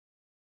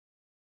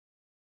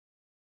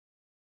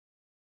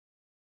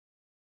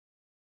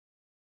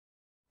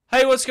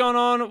Hey, what's going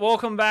on?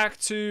 Welcome back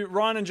to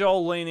Ryan and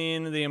Joel Lean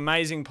In, the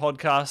amazing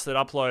podcast that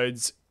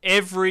uploads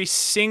every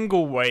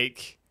single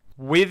week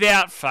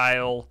without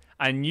fail.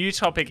 A new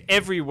topic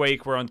every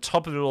week. We're on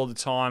top of it all the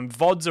time.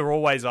 VODs are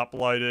always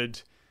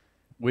uploaded.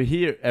 We're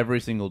here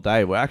every single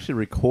day. We're actually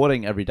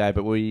recording every day,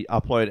 but we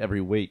upload every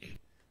week.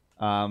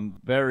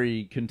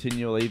 Very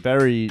continually,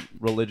 very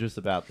religious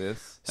about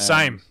this.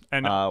 Same.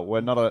 And we're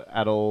not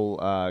at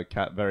all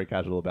very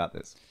casual about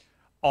this.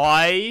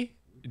 I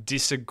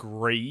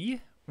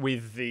disagree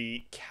with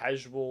the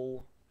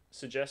casual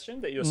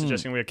suggestion that you're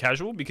suggesting we're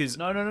casual because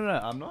No.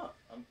 I'm not.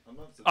 I'm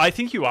not. I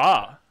think you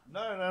are.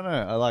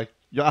 No.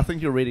 I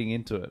think you're reading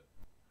into it.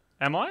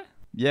 Am I?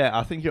 Yeah,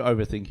 I think you're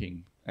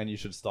overthinking, and you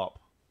should stop.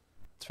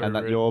 It's very And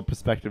that rude. your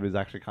perspective is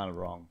actually kind of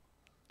wrong.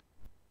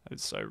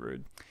 It's so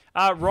rude.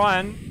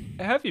 Ryan,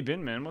 how have you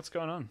been, man? What's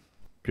going on?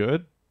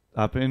 Good.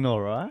 I've been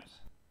all right.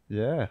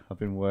 Yeah, I've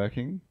been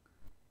working.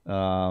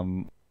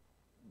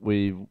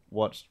 We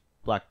watched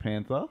Black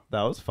Panther.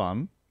 That was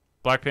fun.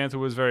 Black Panther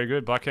was very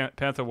good. Black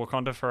Panther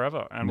Wakanda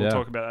Forever, and we'll Yeah.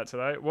 talk about that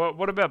today.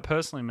 What about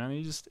personally, man? Are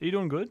you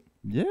doing good?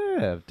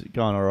 Yeah,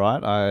 going all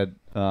right.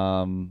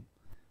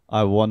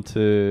 I want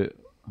to.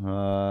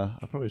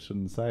 I probably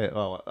shouldn't say it.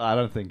 Oh, I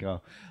don't think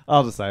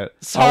I'll just say it.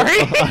 Sorry?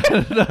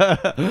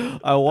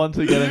 I want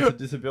to get into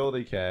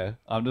disability care.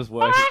 I'm just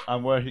working.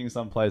 I'm working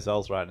someplace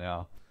else right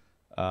now.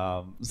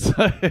 So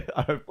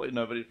hopefully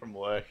nobody from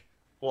work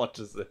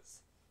watches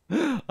this.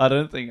 I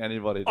don't think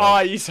anybody does. Oh,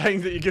 are you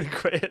saying that you're gonna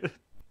quit?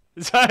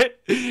 So,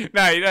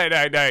 no, you're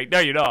not. No,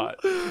 you're not.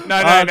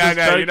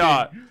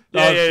 I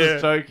was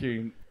just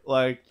joking.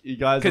 Like, you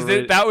guys Because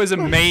that was a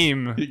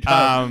meme. You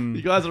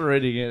guys are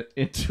reading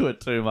into it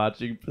too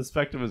much. Your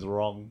perspective is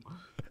wrong.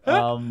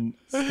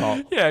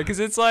 Stop. Yeah, because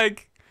it's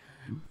like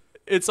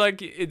there's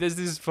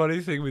this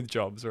funny thing with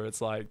jobs where it's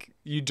like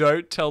you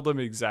don't tell them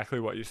exactly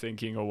what you're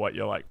thinking or what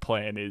your like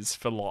plan is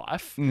for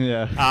life.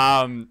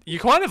 Yeah. You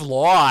kind of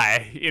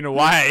lie in a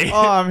way.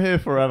 Oh, I'm here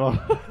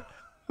forever.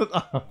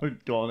 I'm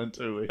gone in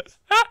 2 weeks.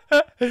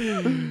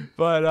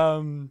 But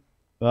yeah,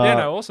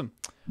 no, awesome.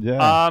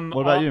 Yeah.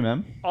 What about you,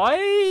 man?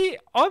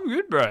 I'm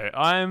good, bro.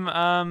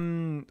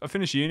 I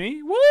finished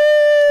uni. Woo!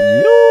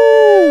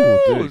 Yo!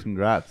 Dude,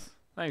 congrats.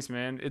 Thanks,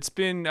 man. It's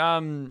been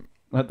That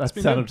been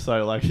sounded good.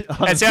 so like.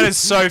 It sounded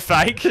so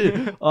fake.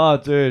 Oh,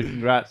 dude,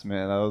 congrats,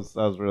 man. That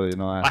was really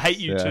nice. I hate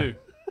you Yeah. too.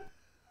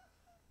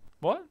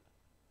 What?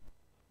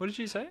 What did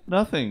you say?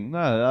 Nothing.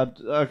 No.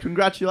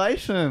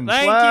 Congratulations.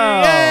 Thank wow.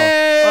 you.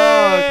 Yay!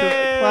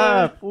 Oh,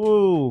 clap.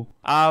 Woo.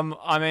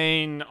 I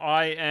mean,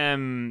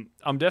 I'm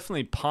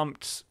definitely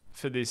pumped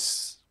for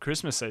this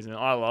Christmas season.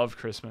 I love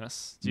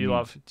Christmas. Do you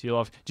love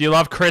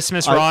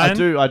Christmas,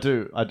 Ryan? I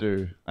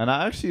do. And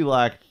I actually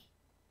like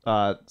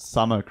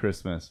summer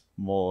Christmas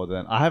more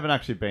than I haven't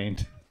actually been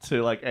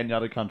to like any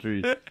other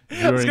country during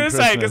I was gonna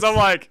say because I'm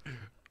like,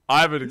 I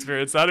haven't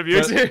experienced that. Have you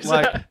experienced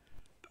that?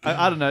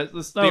 I don't know.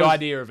 The snow. The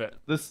idea of it.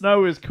 The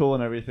snow is cool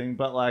and everything,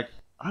 but like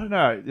I don't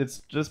know. It's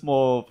just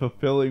more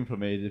fulfilling for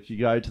me if you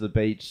go to the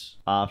beach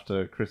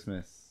after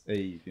Christmas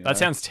Eve. You know? That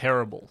sounds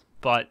terrible,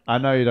 but I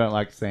know you don't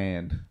like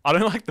sand. I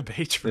don't like the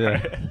beach, bro.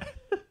 Yeah.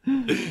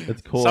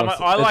 It's coarse.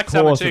 I like it's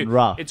summer coarse too. and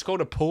rough. It's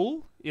called a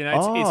pool. You know,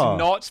 it's Oh.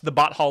 not the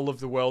butthole of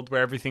the world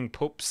where everything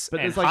poops But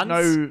and there's like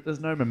hunts. there's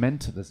no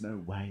momentum. There's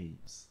no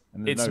waves.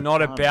 And there's It's no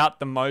not fun. about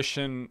the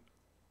motion.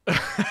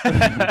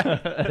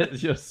 It's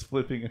just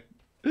flipping it.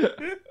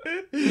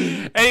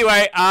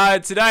 Anyway,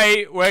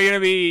 today we're going to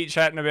be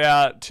chatting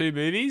about two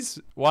movies.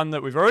 One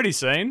that we've already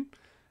seen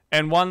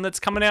and one that's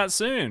coming out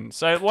soon.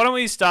 So why don't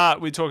we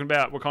start with talking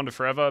about Wakanda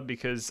Forever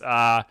because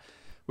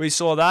we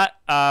saw that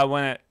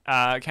when it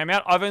came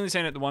out. I've only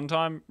seen it the one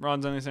time.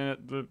 Ryan's only seen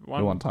it the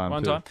one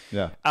time.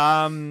 Yeah.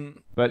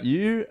 Um, But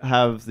you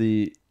have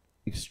the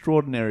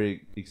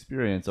extraordinary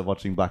experience of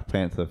watching Black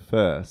Panther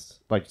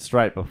first, like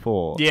straight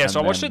before. yeah, and so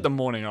I watched then- it the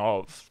morning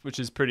of, which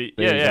is pretty...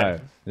 There you Yeah.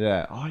 go.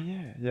 Yeah. Oh,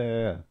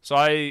 yeah. So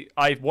I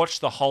watched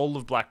the whole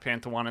of Black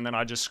Panther 1 and then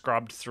I just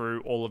scrubbed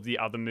through all of the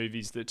other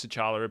movies that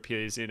T'Challa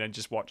appears in and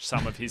just watched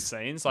some of his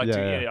scenes. Like,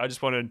 Yeah. I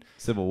just wanted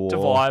Civil War. to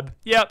vibe.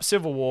 Yep,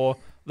 Civil War.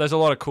 There's a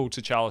lot of cool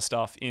T'Challa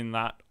stuff in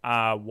that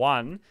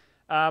one.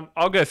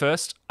 I'll go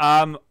first.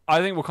 I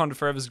think Wakanda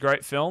Forever is a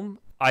great film.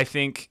 I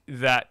think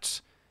that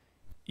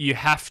you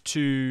have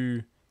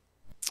to...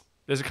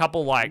 There's a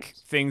couple like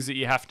things that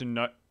you have to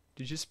know.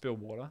 Did you spill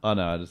water? Oh,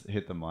 no, I just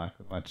hit the mic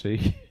with my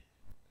cheek.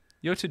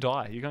 You're to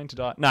die. You're going to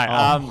die. No.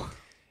 Oh.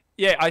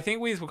 Yeah, I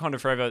think with Wakanda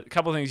Forever, a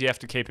couple of things you have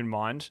to keep in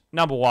mind.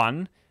 Number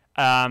one,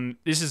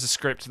 this is a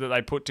script that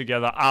they put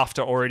together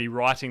after already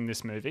writing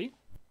this movie.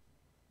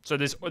 So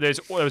there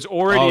was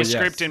already a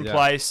script in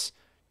place.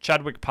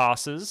 Chadwick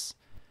passes,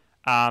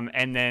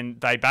 and then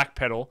they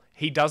backpedal.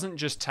 He doesn't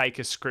just take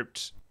a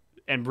script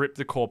and rip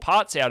the core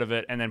parts out of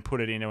it and then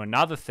put it into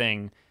another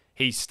thing.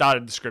 He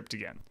started the script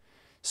again.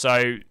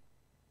 So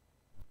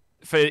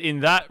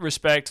in that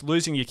respect,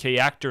 losing your key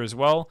actor as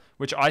well,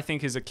 which I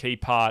think is a key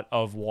part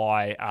of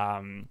why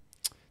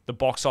the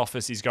box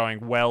office is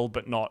going well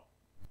but not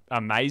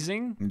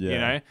amazing.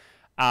 Yeah.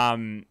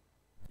 You know,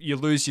 you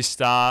lose your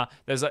star.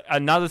 There's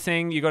another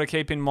thing you got to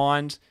keep in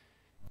mind.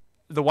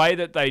 The way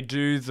that they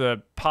do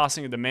the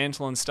passing of the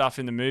mantle and stuff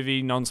in the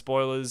movie,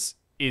 non-spoilers,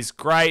 is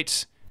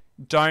great.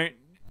 Don't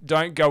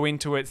go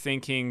into it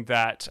thinking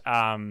that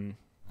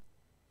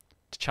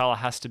T'Challa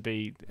has to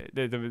be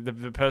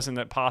the person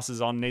that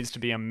passes on needs to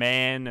be a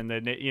man, and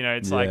then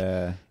it's like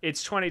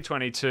it's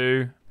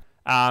 2022.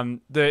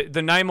 The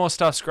Namor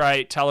stuff's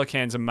great.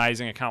 Talocan's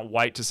amazing. I can't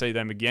wait to see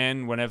them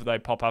again whenever they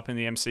pop up in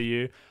the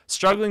MCU.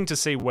 Struggling to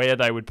see where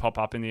they would pop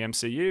up in the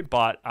MCU,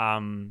 but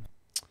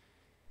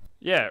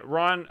yeah,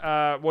 Ryan,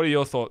 what are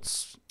your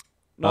thoughts?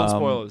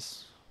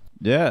 Non-spoilers.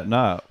 Yeah,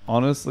 no,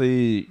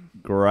 honestly,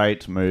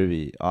 great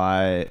movie.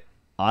 I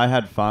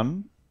had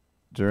fun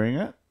during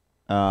it,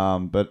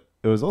 but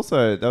it was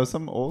also there was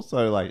some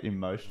also like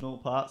emotional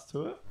parts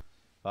to it.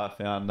 I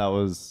found that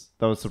was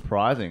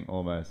surprising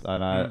almost,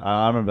 and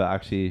I remember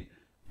actually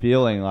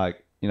feeling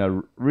like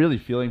really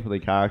feeling for the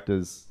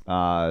characters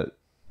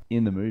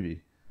in the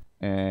movie,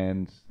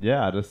 and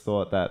yeah, I just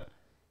thought that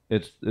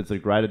it's a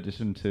great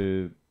addition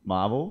to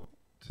Marvel,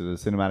 to the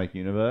cinematic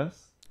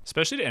universe,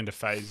 especially the end of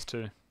Phase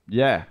 2.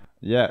 Yeah.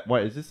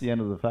 Wait, is this the end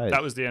of the phase?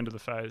 That was the end of the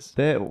phase.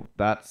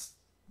 That's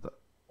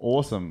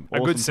awesome. A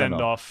good send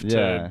off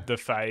to the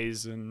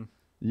phase. And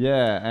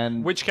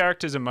and which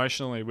characters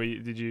emotionally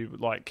did you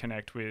like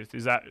connect with?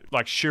 Is that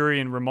like Shuri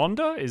and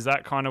Ramonda? Is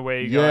that kind of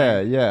where you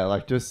go? Yeah,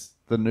 like just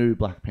the new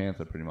Black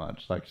Panther, pretty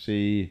much. Like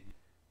she,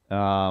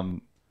 I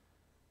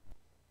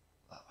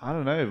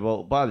don't know.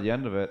 Well, by the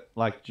end of it,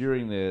 like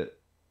during the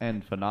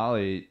end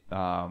finale,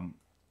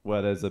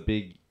 where there's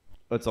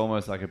it's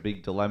almost like a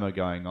big dilemma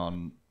going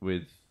on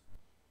with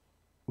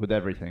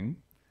everything.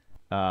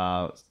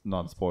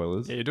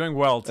 Non-spoilers. Yeah, you're doing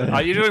well.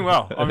 You're doing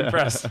well. I'm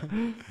impressed.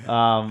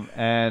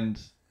 And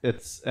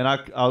I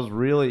was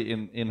really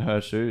in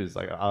her shoes.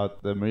 Like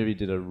the movie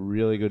did a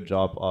really good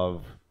job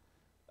of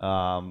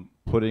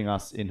putting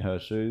us in her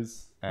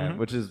shoes, and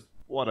which is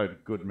what a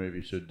good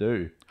movie should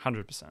do.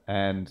 100%.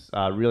 And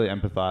really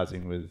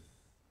empathizing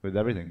with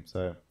everything.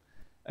 So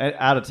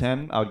out of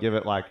 10, I'll give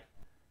it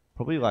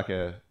probably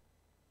a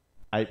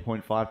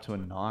 8.5 to a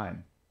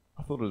 9.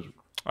 I thought it was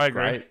I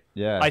agree. Great.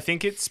 Yeah. I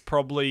think it's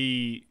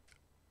probably...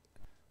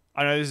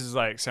 I know this is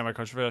like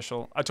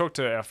semi-controversial. I talked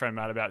to our friend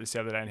Matt about this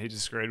the other day and he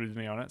disagreed with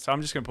me on it. So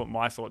I'm just going to put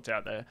my thoughts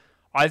out there.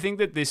 I think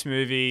that this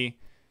movie,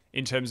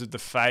 in terms of the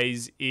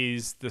phase,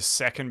 is the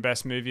second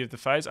best movie of the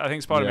phase. I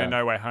think Spider-Man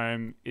No Way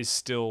Home is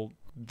still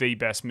the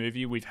best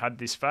movie we've had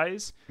this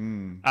phase.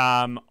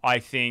 I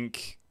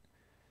think...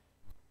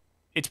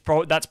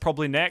 that's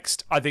probably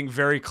next. I think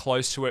very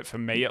close to it for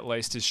me at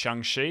least is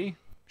Shang-Chi.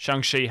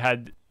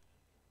 Shang-Chi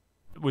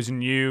was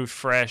new,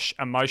 fresh,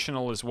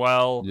 emotional as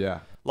well. Yeah.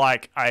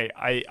 Like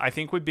I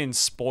think we've been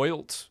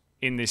spoilt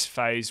in this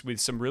phase with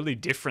some really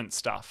different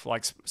stuff,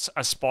 like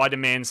a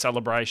Spider-Man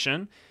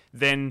celebration,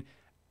 then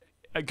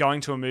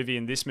going to a movie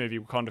in this movie,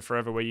 Wakanda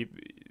Forever, where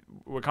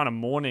we're kind of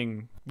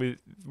mourning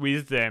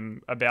with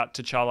them about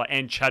T'Challa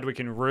and Chadwick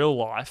in real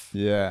life.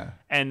 Yeah.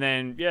 And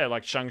then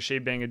like Shang-Chi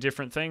being a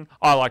different thing.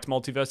 I liked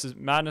Multiverse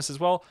Madness as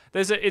well.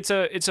 It's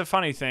a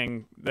funny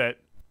thing that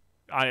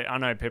I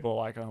know people are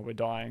like, oh, we're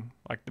dying,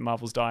 like the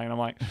Marvel's dying, and I'm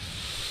like,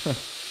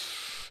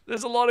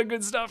 there's a lot of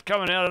good stuff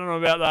coming out. I don't know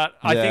about that.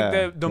 I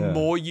think the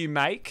more you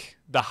make,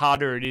 the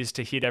harder it is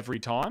to hit every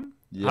time.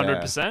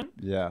 100%.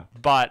 Yeah.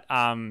 But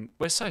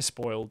we're so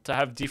spoiled to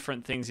have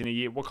different things in a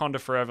year. Wakanda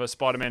Forever,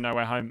 Spider-Man No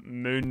Way Home,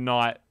 Moon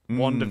Knight,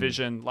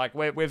 WandaVision. Like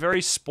we're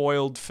very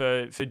spoiled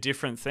for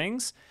different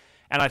things.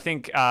 And I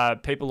think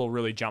people will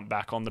really jump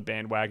back on the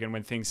bandwagon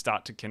when things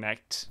start to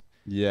connect.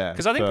 Yeah.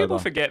 Because I think people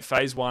forget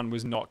Phase 1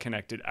 was not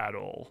connected at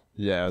all.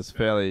 Yeah, it was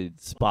fairly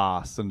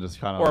sparse and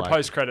just kind of a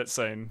post-credit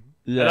scene.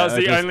 Yeah, that was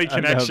the only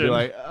connection. Be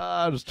like,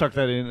 I'll just chuck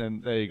that in,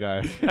 and there you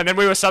go. And then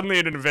we were suddenly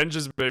in an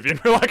Avengers movie, and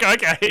we're like,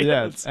 okay.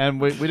 Yeah, and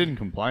we didn't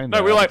complain.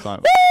 No, we were like, woo!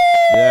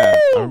 Yeah,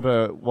 I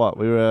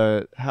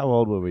remember how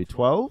old were we?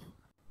 12?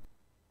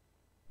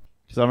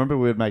 Because I remember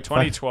we would make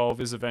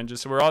 2012 is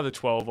Avengers, so we're either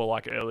 12 or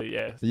like early,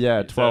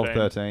 Yeah, 12,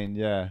 13,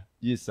 yeah.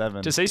 Year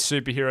 7. To see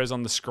superheroes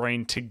on the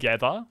screen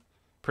together,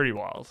 pretty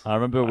wild. I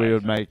remember we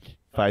would make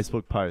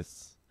Facebook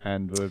posts.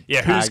 And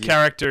whose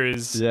character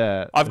is...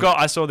 Yeah.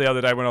 I saw the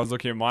other day when I was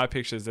looking at my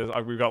pictures,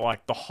 we've got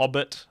like the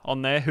Hobbit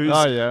on there.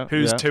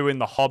 Who's 2 in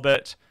the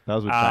Hobbit? That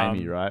was with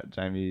Jamie, right?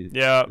 Jamie.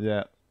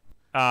 Yeah.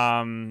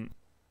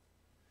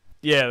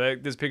 Yeah.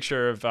 There's a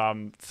picture of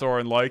Thor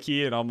and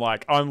Loki, and I'm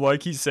like, I'm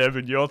Loki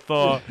 7, you're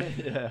Thor.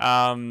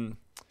 Yeah. And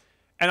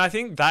I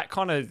think that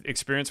kind of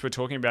experience we're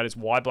talking about is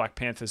why Black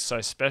Panther is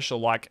so special.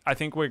 Like, I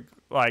think we're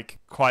like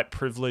quite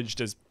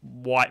privileged as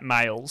white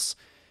males.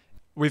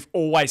 We've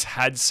always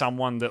had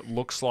someone that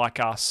looks like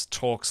us,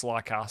 talks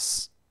like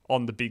us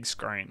on the big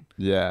screen.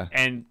 Yeah.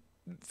 And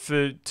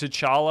for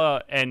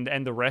T'Challa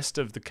and the rest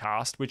of the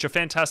cast, which are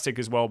fantastic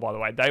as well, by the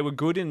way, they were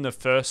good in the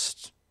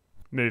first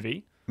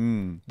movie.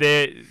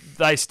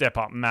 They step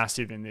up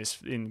massive in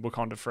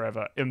Wakanda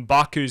Forever.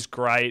 M'Baku's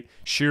great.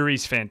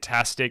 Shuri's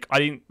fantastic. I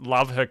didn't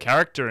love her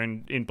character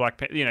in Black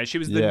Panther. She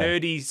was the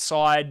nerdy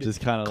side,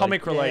 just kind of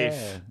comic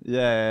relief.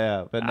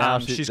 Yeah. But now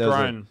she's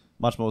grown.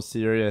 much more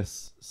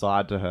serious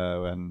side to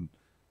her, and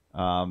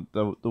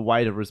the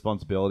weight of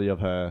responsibility of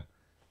her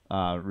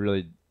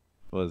really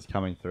was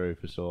coming through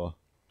for sure.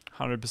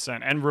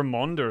 100%. And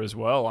Ramonda as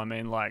well. I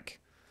mean, like,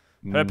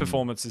 her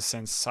performance is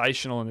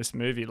sensational in this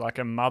movie. Like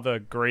a mother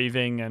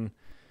grieving, and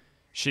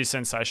she's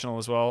sensational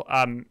as well.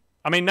 I mean,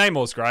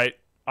 Namor's great.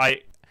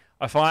 I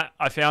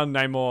found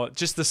Namor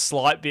just the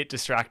slight bit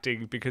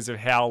distracting because of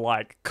how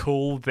like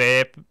cool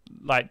their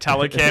like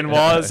Talocan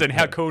was and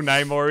how cool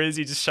Namor is.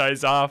 He just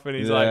shows up and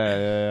he's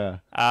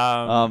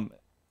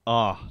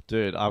oh,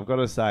 dude, I've got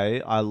to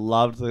say, I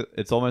loved it.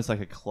 It's almost like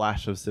a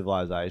clash of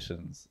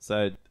civilizations.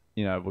 So,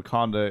 you know,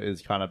 Wakanda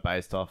is kind of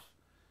based off,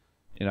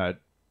 you know,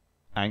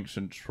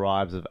 ancient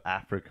tribes of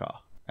Africa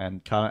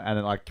and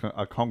like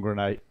a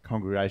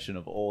congregation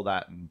of all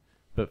that,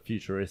 but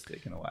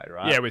futuristic in a way,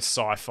 right? Yeah, with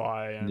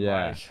sci-fi and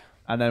like.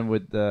 And then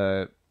with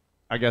I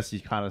guess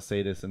you kind of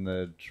see this in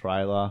the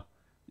trailer.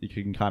 You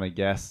can kind of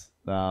guess.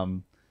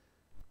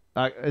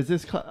 Is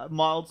this a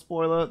mild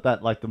spoiler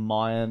that like the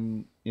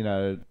Mayan, you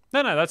know?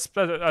 No, I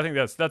think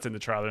that's in the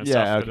trailer and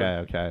stuff.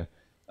 Yeah, okay.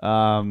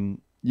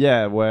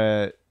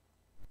 Where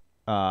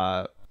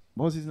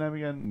what was his name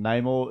again?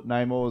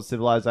 Namor's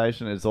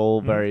civilization is all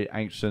very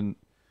ancient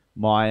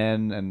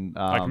Mayan and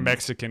like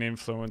Mexican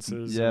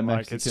influences. Yeah, and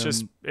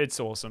Mexican. It's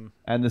awesome.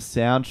 And the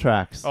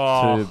soundtracks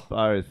to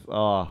both.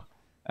 Oh,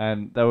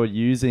 and they were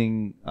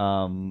using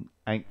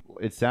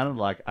it sounded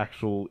like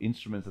actual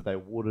instruments that they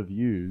would have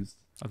used.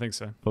 I think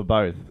so. For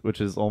both, which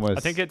is almost.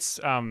 I think it's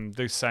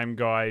the same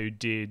guy who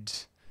did.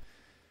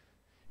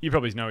 You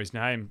probably know his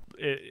name.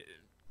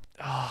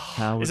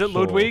 Is it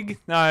Ludwig?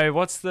 No,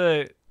 what's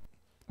the?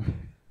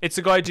 It's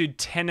the guy who did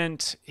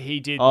Tenet. He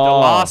did the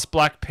last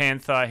Black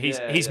Panther.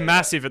 He's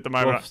massive at the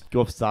moment.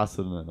 Golf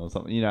Sassonen or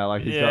something. You know,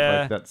 like he's got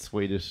like that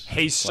Swedish.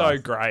 He's so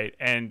great,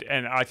 and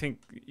I think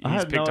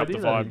he's picked up the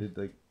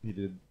vibe. He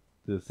did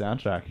the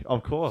soundtrack,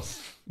 of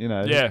course. You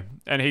know. Yeah,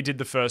 and he did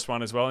the first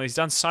one as well, and he's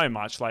done so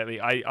much lately.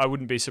 I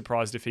wouldn't be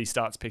surprised if he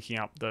starts picking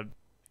up the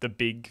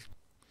big.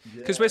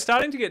 Because we're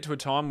starting to get to a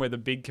time where the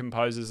big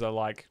composers are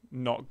like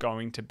not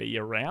going to be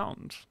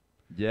around.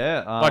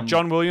 Yeah, like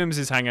John Williams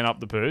is hanging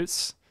up the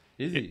boots.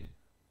 Is he?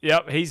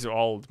 Yep, he's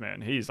old,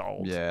 man. He's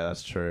old. Yeah,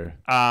 that's true.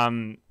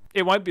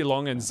 It won't be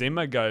long, and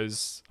Zimmer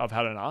goes, "I've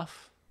had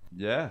enough."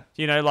 Yeah.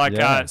 You know, like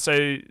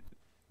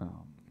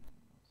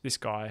this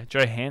guy,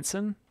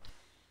 Johansson,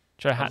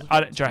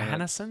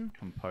 Johannesson,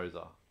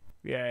 composer.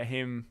 Yeah,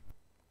 him.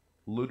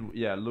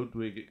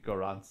 Ludwig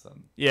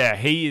Göransson. Yeah,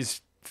 he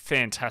is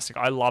fantastic.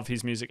 I love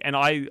his music, and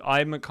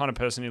I'm a kind of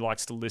person who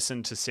likes to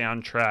listen to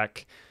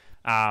soundtrack.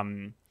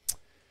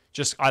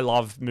 I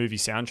love movie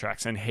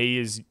soundtracks, and he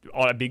is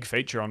a big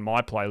feature on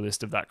my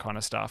playlist of that kind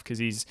of stuff because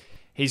he's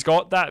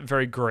got that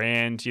very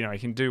grand, you know, he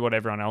can do what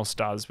everyone else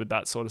does with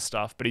that sort of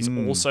stuff, but he's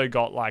also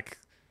got like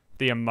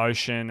the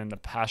emotion and the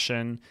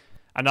passion.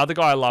 Another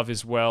guy I love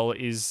as well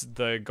is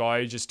the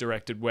guy who just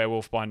directed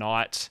Werewolf by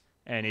Night,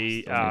 and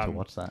he still need to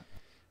watch that.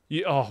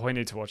 We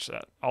need to watch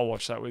that. I'll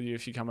watch that with you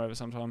if you come over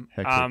sometime.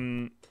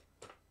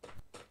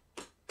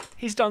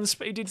 He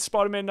did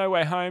Spider-Man No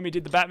Way Home. He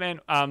did the Batman.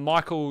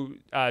 Michael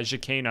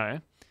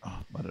Giacchino. Oh,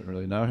 I don't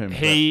really know him.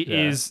 He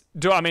is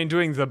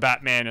doing the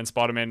Batman and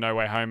Spider-Man No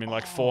Way Home in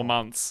like 4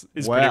 months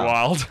is pretty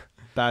wild.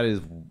 That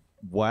is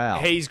wow.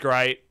 He's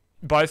great.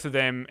 Both of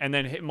them, and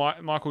then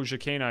Michael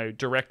Giacchino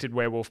directed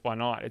Werewolf by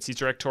Night. It's his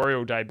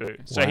directorial debut,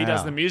 so he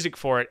does the music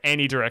for it and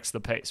he directs the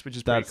piece, which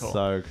is pretty cool.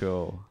 That's so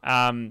cool.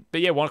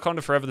 But yeah,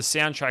 Wakanda Forever. The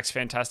soundtrack's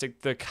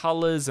fantastic. The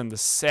colors and the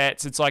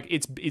sets. It's like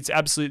it's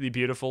absolutely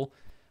beautiful.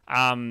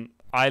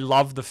 I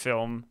love the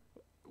film.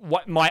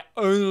 What my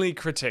only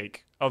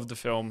critique of the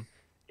film,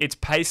 it's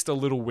paced a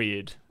little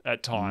weird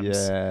at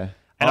times. Yeah.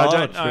 And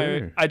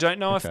I don't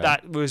know if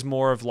that was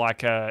more of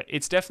like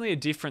it's definitely a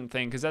different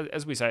thing because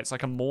as we say, it's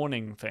like a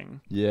mourning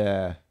thing.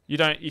 Yeah. You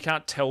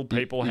can't tell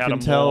people how to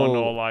tell mourn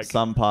or like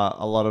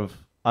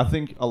I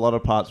think a lot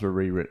of parts were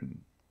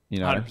rewritten, you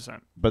know.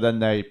 100%. But then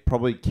they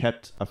probably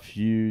kept a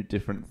few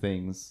different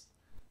things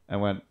and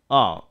went,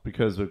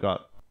 because we've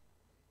got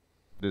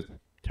this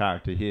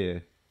character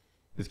here,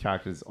 this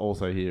character is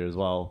also here as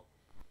well.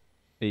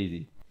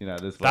 Easy. You know,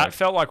 that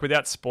felt like,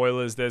 without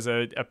spoilers, there's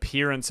an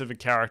appearance of a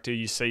character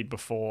we've seen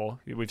before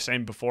in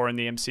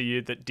the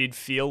MCU that did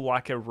feel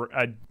like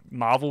a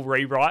Marvel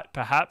rewrite,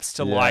 perhaps,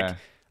 to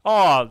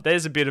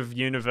there's a bit of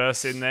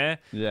universe in there.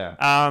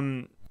 Yeah.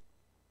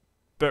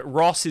 But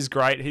Ross is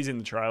great. He's in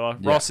the trailer.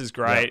 Yeah. Ross is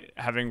great.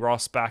 Yeah. Having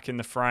Ross back in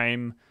the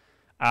frame.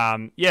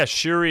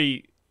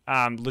 Shuri,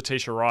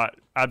 Letitia Wright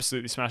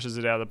absolutely smashes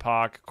it out of the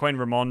park. Queen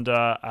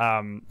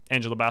Ramonda,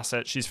 Angela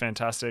Bassett, she's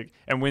fantastic.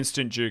 And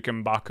Winston Duke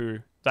and Baku.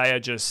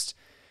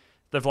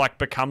 They've like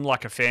become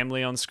like a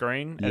family on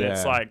screen, and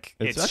it's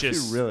actually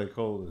just really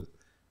cool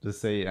to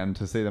see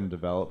them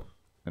develop.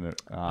 And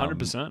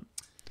 100%.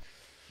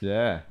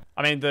 Yeah.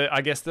 I mean, I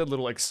guess the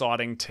little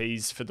exciting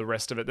tease for the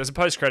rest of it. There's a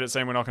post-credit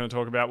scene we're not going to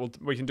talk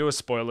about. We can do a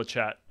spoiler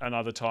chat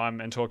another time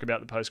and talk about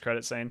the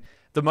post-credit scene.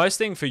 The most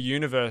thing for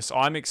Universe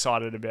I'm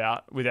excited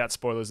about, without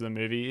spoilers of the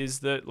movie, is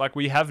that like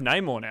we have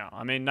Namor now.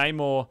 I mean,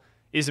 Namor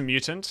is a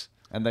mutant.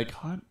 And they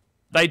can't.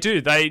 They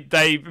do.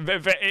 They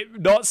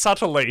not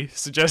subtly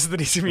suggest that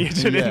he's a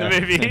mutant in the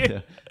movie.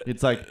 Yeah.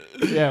 It's like,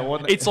 yeah.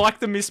 It's like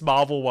the Miss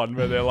Marvel one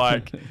where they're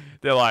like,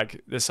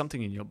 there's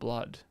something in your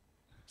blood.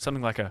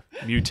 Something like a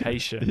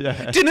mutation.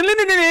 Yeah.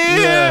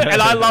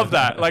 And I love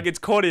that. Like, it's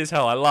corny as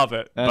hell. I love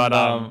it.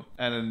 And,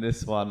 and in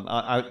this one,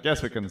 I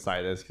guess we can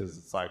say this because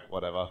it's like,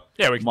 whatever.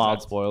 Yeah, we can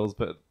mild say it. spoils,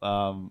 but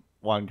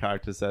one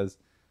character says,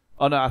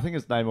 oh no, I think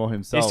it's Namor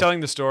himself. He's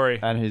telling the story.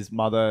 And his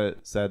mother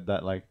said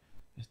that, like,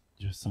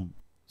 you're some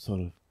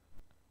sort of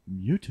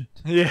mutant.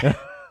 Yeah.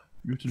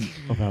 Mutant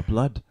of our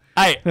blood.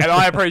 Hey, and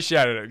I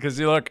appreciated it because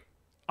you look,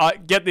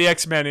 get the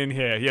X-Men in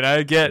here, you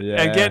know, get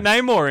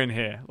Namor in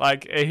here.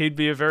 Like, he'd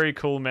be a very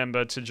cool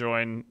member to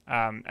join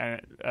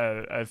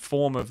a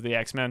form of the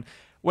X-Men.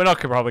 We're not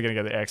probably going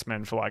to get the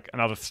X-Men for like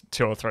another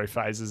 2 or 3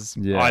 phases,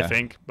 I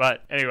think.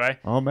 But anyway.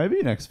 Oh,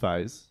 maybe next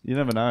phase. You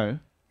never know.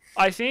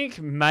 I think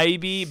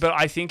maybe, but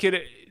I think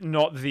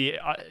not the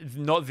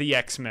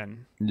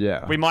X-Men.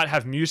 Yeah. We might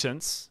have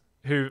mutants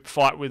who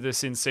fight with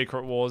us in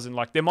Secret Wars, and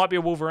like there might be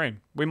a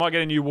Wolverine. We might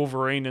get a new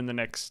Wolverine in the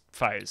next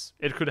phase.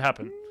 It could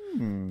happen.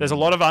 There's a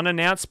lot of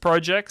unannounced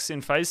projects in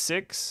Phase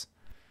 6.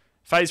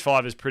 Phase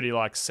 5 is pretty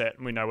like set,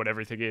 and we know what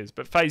everything is.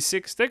 But Phase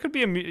 6, there could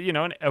be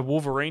a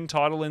Wolverine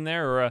title in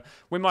there, or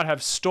we might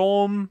have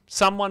Storm,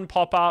 someone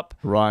pop up.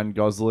 Ryan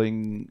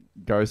Gosling,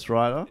 Ghost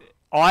Rider.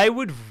 I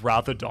would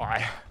rather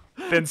die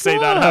than see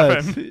that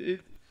happen.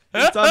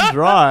 It's on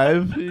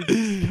Drive.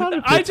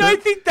 I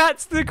don't think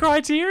that's the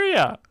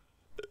criteria.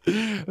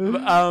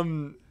 Yeah,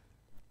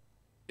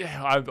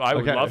 I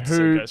would love to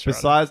see Ghost Rider.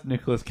 Besides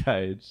Nicolas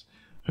Cage,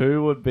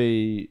 who would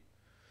be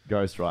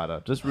Ghost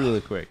Rider? Just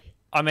really quick.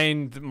 I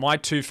mean, my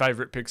 2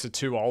 favourite picks are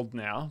too old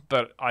now,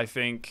 but I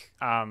think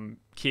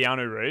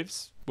Keanu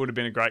Reeves would have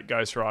been a great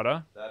Ghost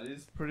Rider. That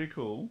is pretty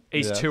cool.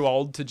 He's too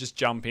old to just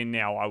jump in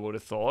now, I would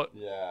have thought.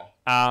 Yeah.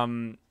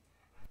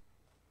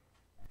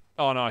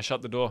 Oh no, I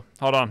shut the door.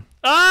 Hold on.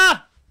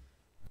 Ah!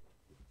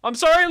 I'm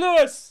sorry,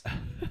 Lewis!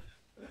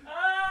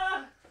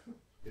 Ah!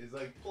 He's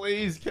like,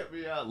 please get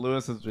me out.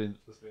 Lewis has been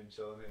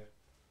chilling here.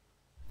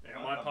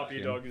 Yeah, my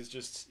puppy dog has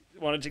just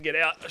wanted to get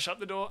out. I shut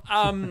the door.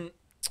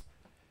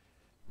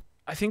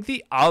 I think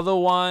the other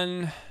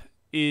one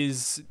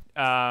is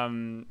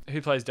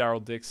who plays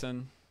Daryl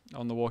Dixon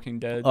on The Walking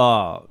Dead?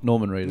 Oh,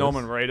 Norman Reedus.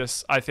 Norman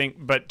Reedus, I think,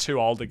 but too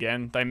old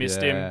again. They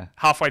missed him.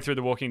 Halfway through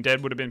The Walking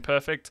Dead would have been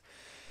perfect.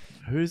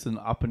 Who's an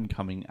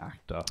up-and-coming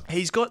actor?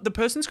 The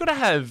person's got to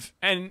have,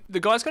 and the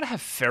guy's got to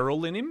have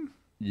feral in him.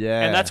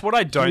 Yeah. And that's what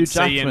I don't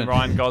see in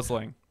Ryan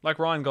Gosling. Like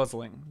Ryan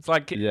Gosling. It's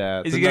like,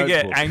 is he going to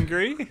get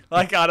angry?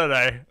 Like, I don't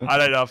know. I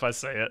don't know if I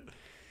see it.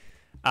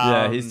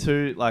 Yeah, he's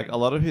too, like, a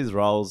lot of his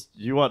roles.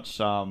 You watch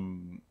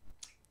The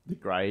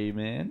Grey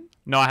Man?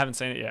 No, I haven't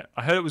seen it yet.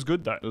 I heard it was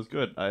good, though. It was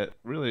good. I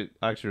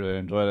actually really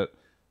enjoyed it.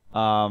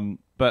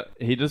 But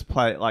he just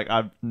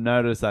I've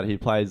noticed that he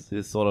plays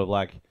this sort of,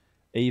 like,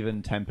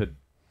 even-tempered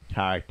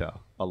character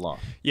a lot.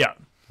 Yeah.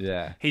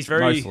 Yeah. He's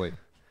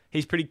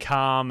pretty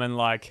calm and,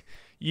 like,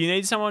 you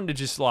need someone to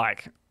just,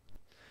 like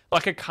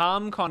a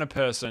calm kind of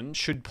person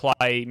should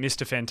play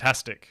Mr.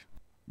 Fantastic.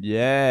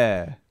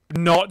 Yeah.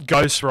 Not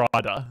Ghost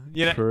Rider.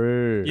 You know,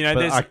 true. You know,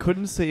 but I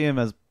couldn't see him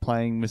as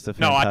playing Mr.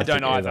 Fantastic. No, I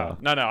don't either.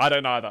 No, I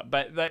don't either.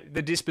 But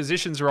the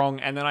disposition's wrong,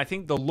 and then I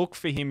think the look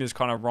for him is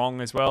kind of wrong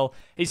as well.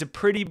 He's a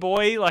pretty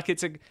boy. Like,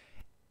 it's a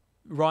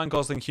Ryan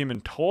Gosling Human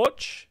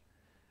Torch.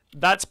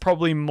 That's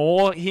probably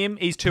more him.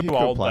 He's too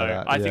old, though.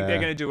 That, I think they're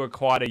going to do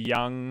quite a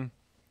young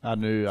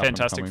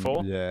Fantastic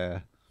Four. Yeah.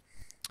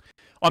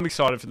 I'm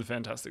excited for the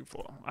Fantastic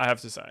Four, I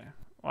have to say.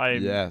 I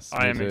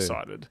am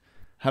excited.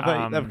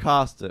 They've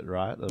cast it,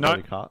 right?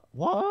 No.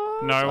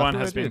 What? No one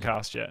has been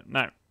cast yet.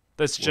 No.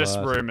 That's just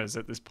rumours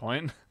at this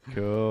point.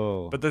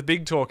 Cool. But the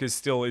big talk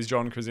is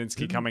John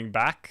Krasinski coming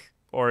back,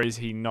 or is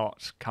he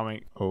not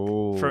coming?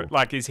 Oh.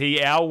 Is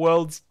he our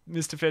world's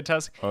Mr.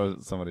 Fantastic? Or is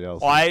it somebody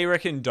else? I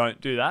reckon don't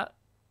do that.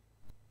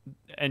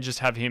 And just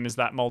have him as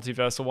that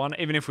multiversal one.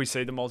 Even if we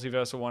see the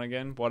multiversal one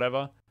again,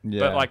 whatever.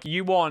 Yeah.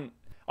 But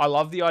I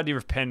love the idea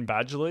of Penn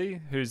Badgley,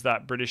 who's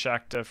that British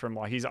actor from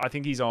I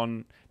think he's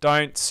on,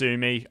 don't sue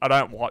me, I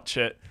don't watch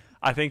it.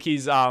 I think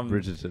he's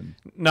Bridgerton.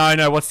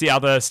 No, what's the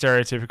other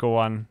stereotypical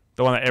one?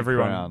 The one that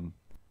everyone Crown.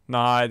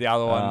 No, the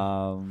other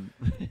one.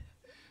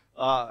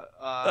 My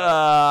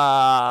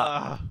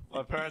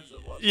parents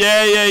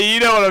Yeah,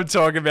 you know what I'm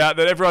talking about,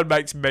 that everyone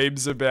makes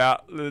memes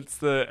about.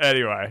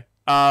 Anyway.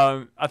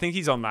 I think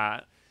he's on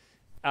that.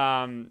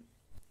 I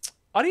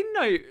didn't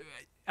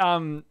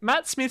know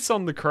Matt Smith's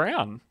on The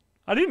Crown.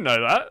 I didn't know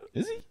that.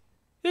 Is he?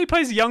 Yeah, he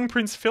plays young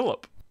Prince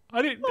Philip.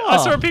 I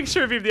saw a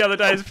picture of him the other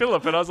day as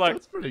Philip, and I was like,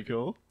 that's pretty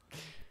cool.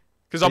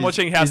 Because I'm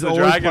watching House of the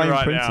Dragon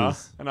right now,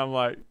 and I'm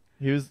like,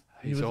 he's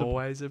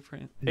always a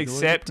prince.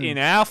 Except in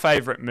our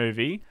favourite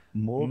movie,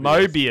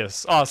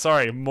 Mobius. Oh,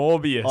 sorry,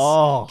 Morbius.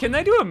 Oh. Can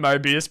they do a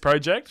Mobius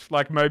project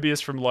like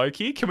Mobius from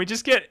Loki? Can we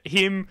just get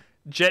him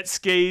jet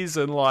skis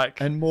and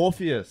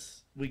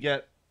Morpheus? We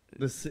get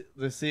the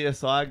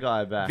CSI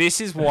guy back. This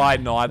is why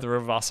neither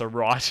of us are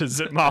writers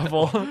at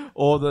Marvel.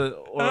 or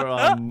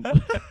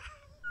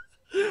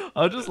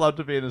I'd just love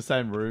to be in the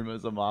same room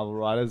as the Marvel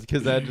writers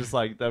because they're just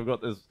like they've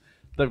got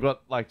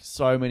like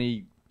so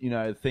many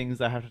things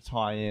they have to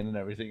tie in and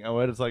everything, and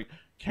we're just like,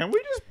 can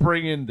we just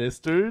bring in this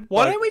dude?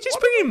 Why Like, don't we just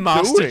what bring are in we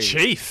Master doing?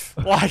 Chief?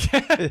 Like,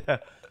 Yeah.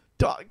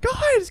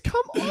 Guys,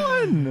 come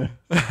on!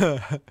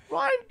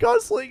 Ryan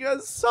Gosling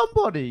as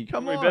somebody.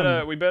 Come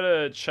on. we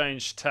better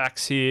change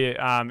tacks here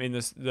in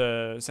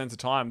the sense of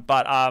time.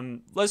 But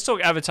let's talk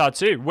Avatar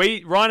 2.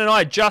 Ryan and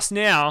I just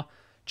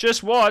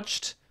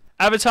watched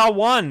Avatar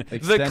 1,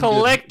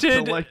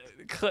 the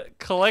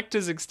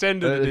collector's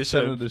extended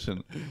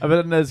edition. But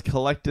then there's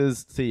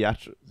collector's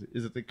theatrical.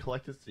 Is it the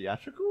collector's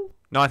theatrical?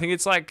 No, I think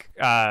it's like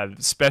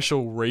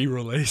special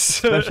re-release.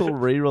 Special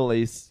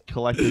re-release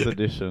collector's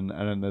edition,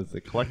 and then there's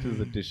the collector's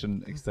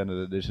edition, extended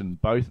edition,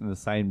 both in the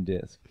same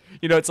disc.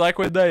 It's like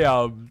when they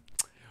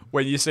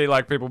when you see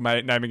like people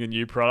naming a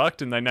new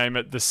product and they name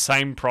it the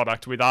same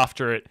product with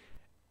after it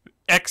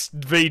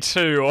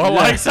XV2 or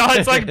like so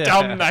it's like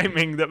dumb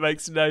naming that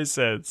makes no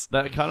sense.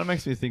 That kind of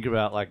makes me think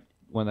about like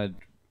when they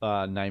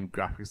name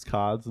graphics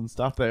cards and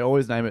stuff. They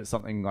always name it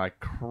something like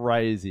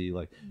crazy,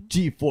 like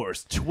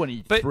GeForce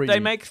 23. But they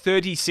make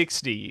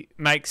 3060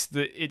 makes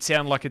it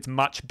sound like it's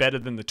much better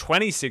than the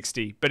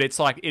 2060, but it's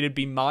like it'd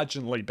be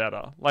marginally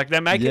better. Like they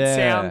make it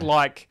sound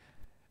like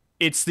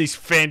it's this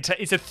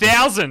it's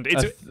 1,000.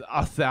 It's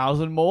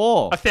 1,000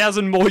 more.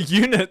 1,000 more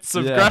units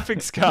of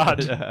graphics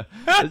card.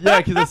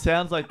 Yeah, because it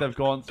sounds like they've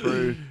gone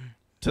through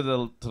to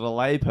the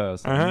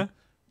layperson.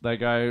 They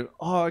go,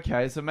 oh,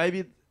 okay, so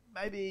maybe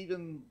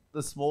even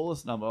the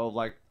smallest number of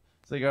like,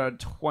 so you go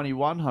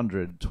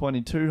 2,100,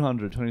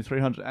 2,200,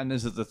 2,300, and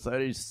this is the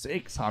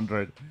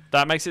 3,600.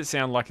 That makes it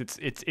sound like it's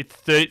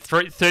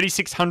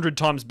 3,600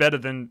 times better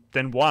than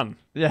one.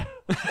 Yeah.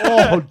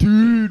 Oh,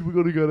 dude, we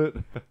gotta get it.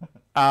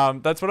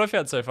 That's what I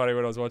found so funny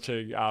when I was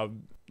watching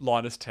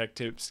Linus Tech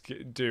Tips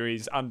do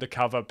his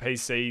undercover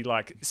PC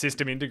like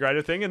system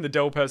integrator thing, and the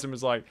Dell person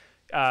was like,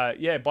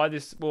 "Yeah, buy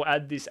this. We'll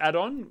add this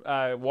add-on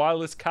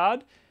wireless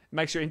card.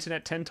 Makes your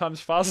internet 10 times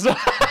faster."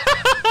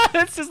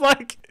 It's just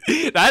like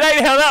that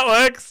ain't how that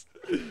works.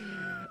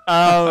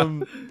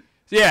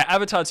 Yeah,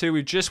 Avatar 2.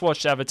 We just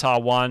watched Avatar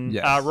 1.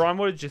 Yes. Ryan,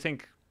 what did you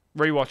think?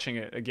 Rewatching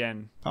it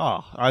again.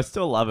 Oh, I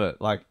still love it.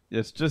 Like,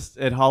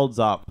 it holds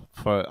up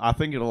I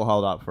think it'll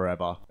hold up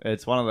forever.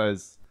 It's one of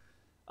those,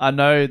 I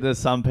know there's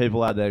some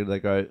people out there that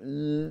go,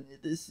 the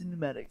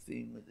cinematic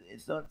thing,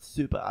 it's not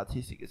super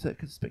artistic. It's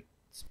like a spec,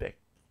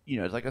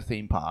 it's like a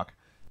theme park.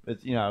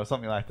 It's,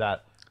 something like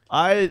that.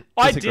 I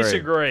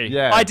disagree.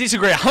 Yeah. I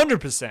disagree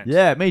 100%.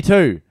 Yeah, me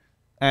too.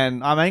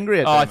 And I'm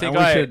angry at them. I think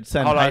we should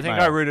send hold on, I hate think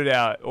mail. I rooted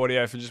out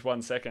audio for just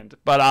 1 second.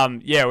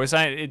 But yeah, we're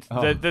saying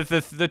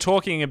the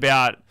talking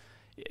about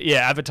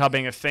Avatar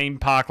being a theme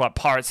park like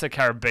Pirates of the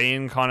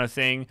Caribbean kind of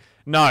thing.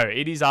 No,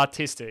 it is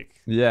artistic.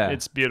 Yeah.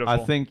 It's beautiful. I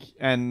think,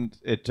 and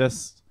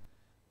it's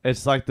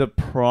like the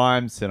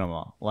prime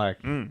cinema. Like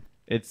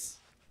this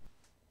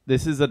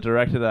is a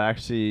director that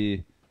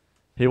actually,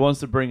 he wants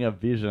to bring a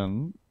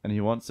vision and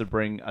he wants to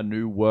bring a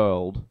new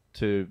world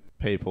to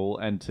people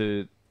and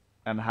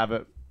have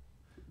it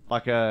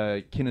like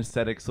a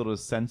kinesthetic sort of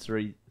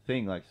sensory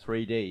thing, like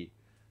 3D.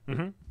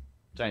 Mm-hmm.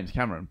 James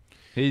Cameron.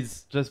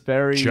 He's just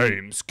very...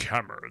 James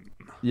Cameron.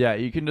 Yeah,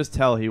 you can just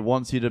tell he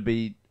wants you to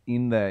be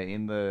in there,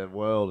 in the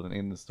world and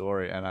in the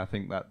story, and I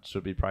think that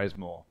should be praised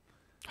more.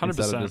 100%.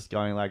 Instead of just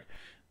going like,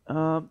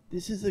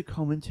 this is a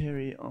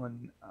commentary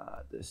on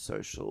the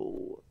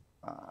social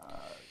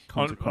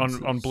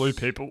consequences. On blue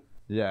people.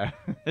 Yeah.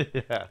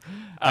 Yeah.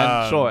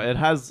 And sure, it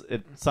has...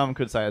 some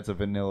could say it's a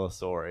vanilla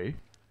story,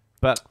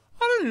 but...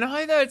 I don't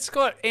know though. It's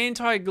got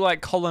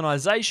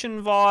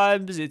colonization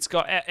vibes. It's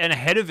got and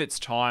ahead of its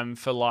time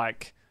for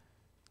like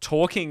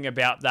talking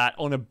about that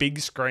on a big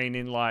screen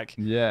in like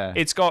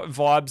It's got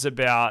vibes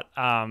about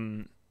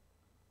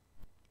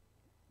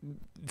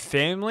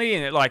family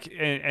and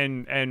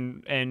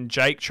and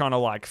Jake trying to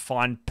like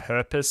find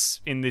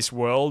purpose in this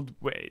world,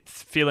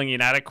 feeling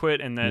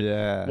inadequate, and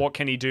then what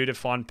can he do to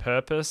find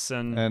purpose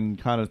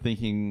and kind of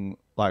thinking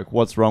like,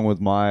 what's wrong with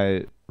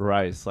my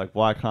race? Like,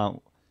 why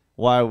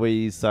do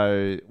we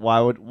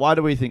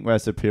think we're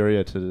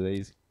superior to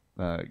these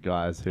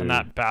guys who... And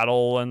that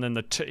battle, and then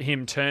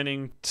him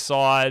turning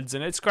sides,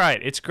 and it's great.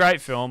 It's a great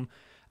film.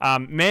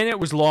 Man, it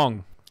was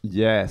long.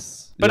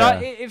 Yes.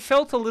 But it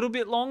felt a little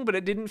bit long, but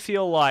it didn't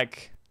feel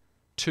like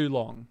too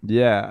long.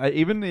 Yeah,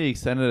 even the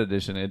extended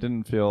edition, it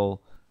didn't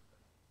feel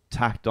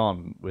tacked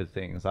on with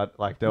things. They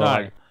were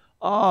like,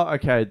 oh,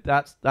 okay,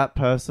 that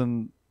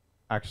person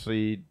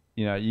actually,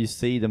 you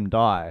see them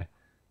die.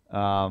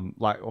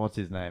 Like, what's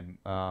his name?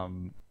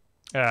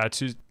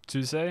 Suze?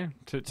 Suze or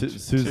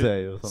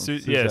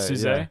something.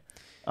 Suze.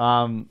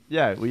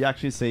 Yeah, we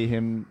actually see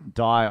him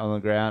die on the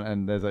ground,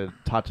 and there's a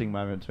touching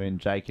moment between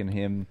Jake and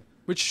him.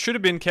 Which should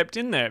have been kept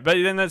in there. But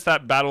then there's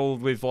that battle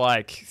with,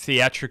 like,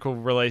 theatrical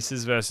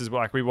releases versus,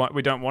 like, we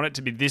don't want it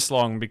to be this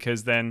long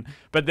because then...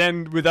 But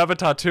then with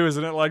Avatar 2,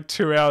 isn't it, like,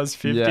 2 hours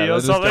 50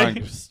 or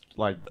something? Just going,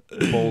 like,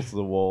 balls to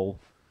the wall.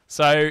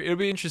 So it'll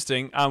be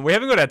interesting. We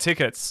haven't got our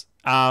tickets.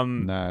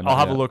 No, I'll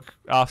have a yet. look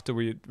after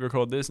we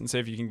record this and see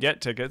if you can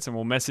get tickets, and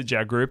we'll message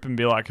our group and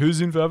be like,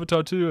 "Who's in for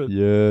Avatar 2?"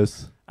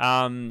 Yes.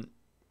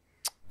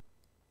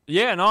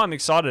 Yeah, no, I'm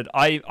excited.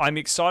 I'm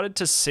excited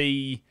to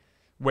see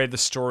where the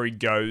story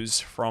goes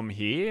from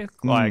here.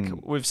 Like,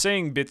 we've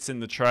seen bits in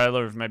the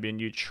trailer of maybe a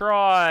new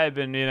tribe,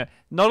 and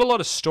not a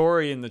lot of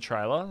story in the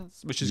trailer,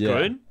 which is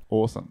good.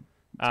 Awesome.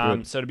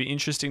 Good. So it'll be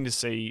interesting to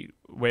see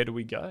where do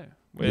we go.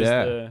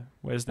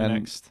 Where's the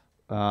next?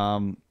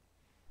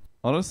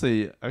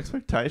 Honestly,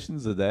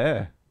 expectations are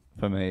there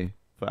for me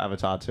for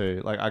Avatar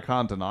 2. Like, I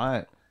can't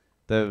deny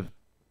it.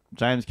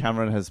 James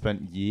Cameron has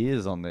spent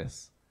years on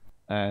this,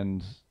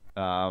 and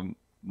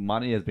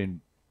money has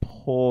been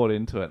poured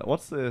into it.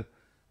 What's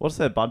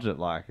their budget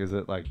like? Is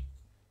it like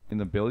in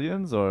the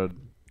billions, or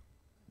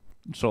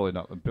surely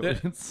not the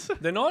billions?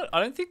 They're not. I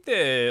don't think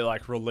they're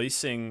like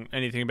releasing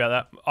anything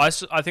about that.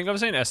 I think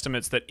I've seen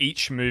estimates that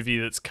each movie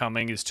that's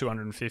coming is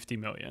 250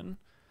 million,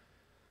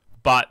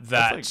 but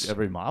that's like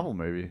every Marvel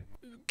movie.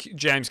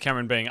 James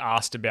Cameron being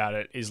asked about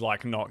it is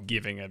like not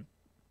giving a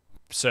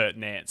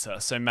certain answer.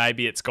 So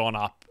maybe it's gone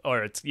up,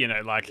 or it's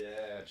like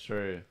yeah,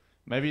 true.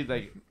 Maybe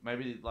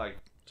like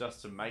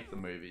just to make the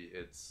movie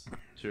it's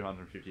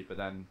 250, but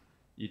then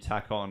you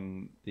tack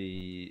on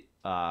the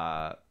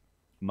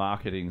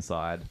marketing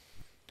side,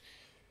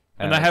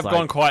 and they have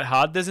gone quite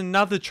hard. There's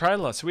another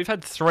trailer, so we've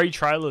had 3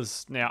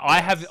 trailers now.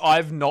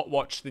 I've not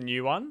watched the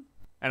new one,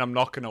 and I'm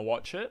not going to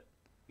watch it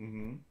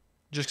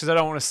just because I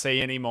don't want to see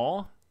any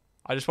more.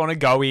 I just want to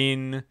go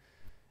in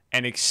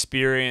and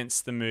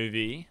experience the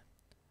movie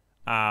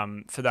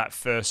for that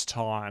first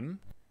time,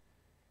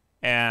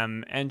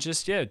 and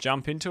just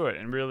jump into it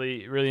and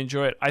really, really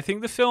enjoy it. I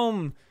think the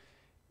film,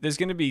 there's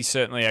going to be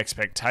certainly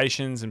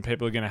expectations, and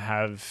people are going to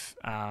have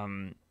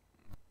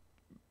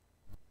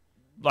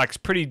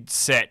like pretty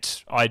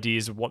set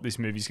ideas of what this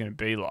movie's going to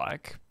be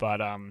like.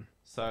 But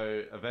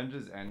so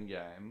Avengers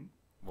Endgame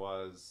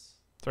was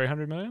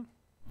 300 million.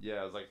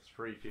 Yeah, it was like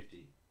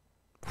 350.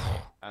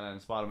 And then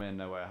Spider-Man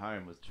No Way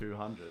Home was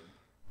 200.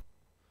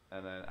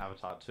 And then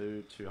Avatar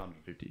 2,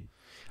 250.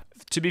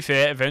 To be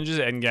fair, Avengers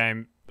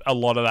Endgame, a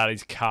lot of that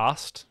is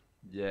cast.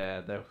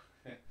 Yeah,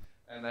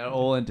 they're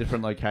all in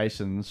different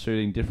locations,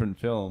 shooting different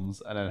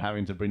films, and then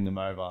having to bring them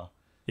over.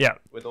 Yeah.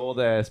 With all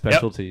their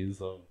specialties.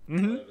 Or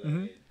whatever they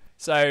need.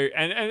 So,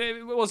 and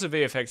it was a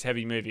VFX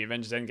heavy movie,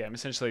 Avengers Endgame.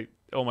 Essentially,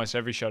 almost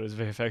every shot is a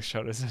VFX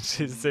shot. It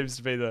seems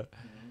to be the...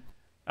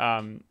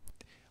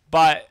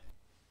 But...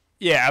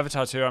 yeah,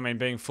 Avatar 2, I mean,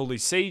 being fully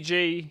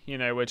CG,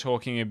 we're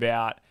talking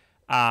about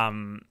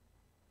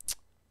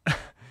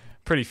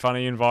pretty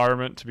funny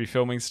environment to be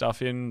filming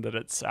stuff in, that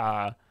it's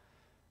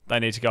they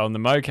need to go on the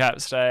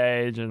mocap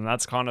stage, and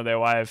that's kind of their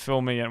way of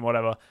filming it and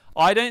whatever.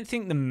 I don't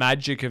think the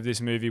magic of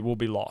this movie will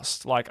be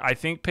lost. Like, I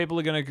think people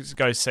are going to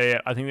go see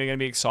it. I think they're going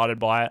to be excited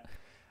by it.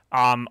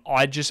 I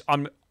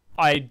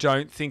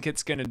don't think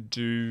it's going to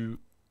do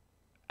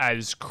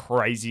as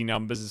crazy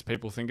numbers as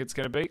people think it's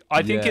going to be.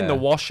 I think in the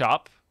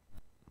wash-up,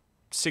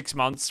 6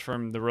 months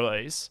from the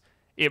release,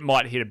 it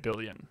might hit $1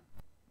 billion.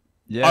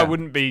 Yeah, I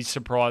wouldn't be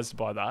surprised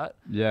by that.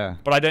 Yeah,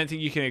 but I don't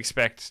think you can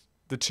expect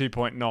the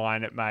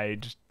 2.9 it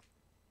made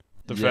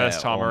the first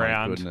time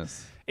around. My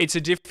goodness. It's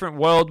a different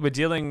world. We're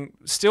dealing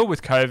still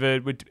with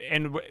COVID,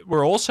 and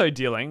we're also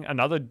dealing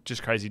another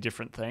just crazy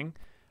different thing.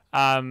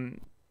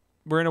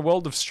 We're in a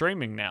world of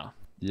streaming now.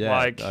 Yeah,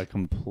 like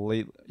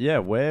complete. Yeah,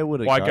 where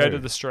would it why go? Why go to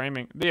the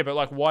streaming? Yeah, but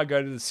like, why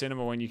go to the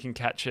cinema when you can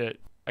catch it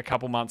a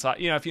couple months up?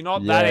 If you're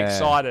not that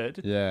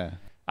excited. Yeah.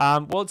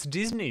 Well, it's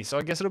Disney, so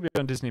I guess it'll be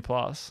on Disney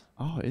Plus.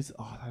 Oh, that is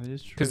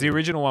true. Because the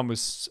original one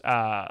was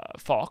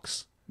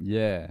Fox.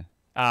 Yeah.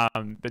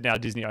 But now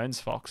Disney owns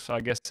Fox, so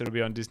I guess it'll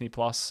be on Disney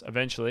Plus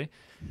eventually.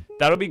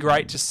 That'll be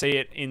great to see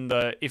it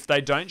if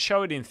they don't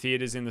show it in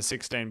theaters in the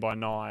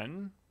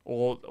 16:9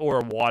 or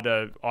a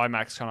wider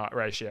IMAX kind of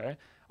ratio.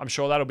 I'm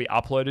sure that'll be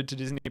uploaded to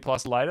Disney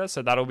Plus later,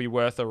 so that'll be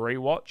worth a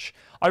rewatch.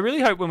 I really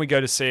hope when we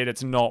go to see it,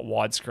 it's not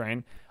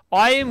widescreen.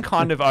 I am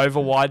kind of over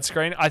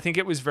widescreen. I think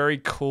it was very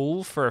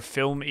cool for a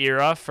film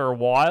era for a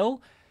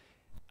while.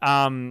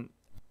 And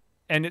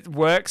it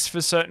works for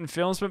certain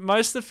films, but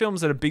most of the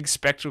films that are big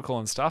spectacle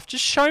and stuff,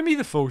 just show me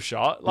the full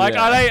shot. Like,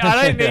 yeah.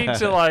 I don't need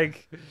to,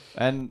 like...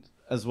 And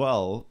as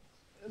well,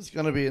 it's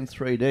going to be in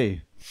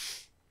 3D.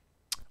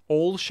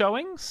 All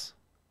showings?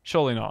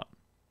 Surely not.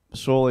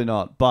 Surely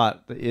not.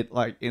 But it,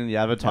 like, in the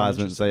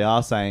advertisements, they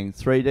are saying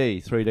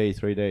 3D, 3D,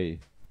 3D.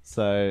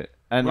 So,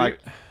 and like...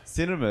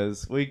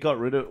 cinemas, we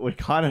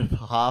kind of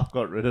half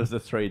got rid of the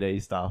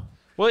 3D stuff.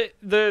 Well,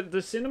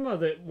 the cinema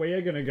that we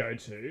are going to go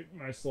to,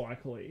 most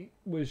likely,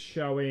 was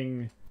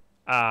showing...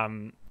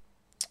 I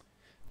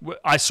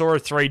saw a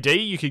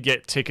 3D. You could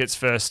get tickets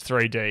first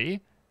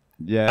 3D.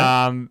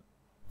 Yeah.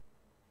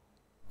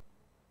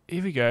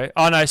 Here we go.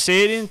 Oh, no,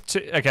 see it in...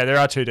 okay, there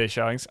are 2D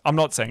showings. I'm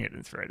not seeing it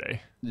in 3D.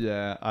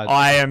 Yeah.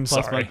 I am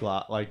sorry.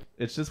 Like,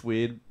 it's just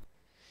weird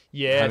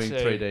having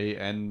 3D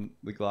and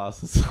the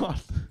glasses on.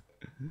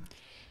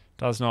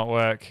 Does not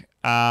work.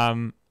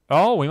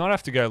 We might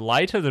have to go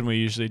later than we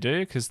usually do,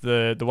 because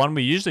the one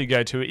we usually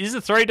go to is a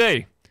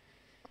 3D.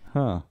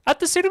 Huh. At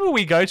the cinema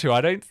we go to,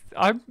 I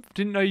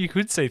didn't know you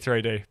could see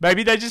 3D.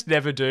 Maybe they just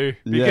never do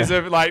because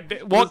of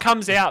like what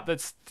comes out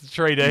that's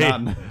 3D.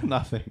 None,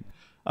 nothing.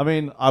 I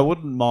mean, I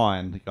wouldn't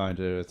mind going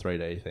to a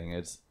 3D thing.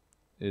 It's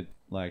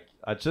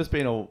just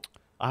been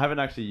I haven't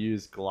actually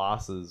used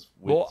glasses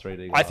with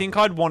 3D glasses. I think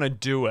I'd want to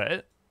do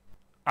it,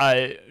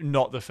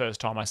 not the first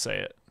time I see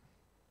it.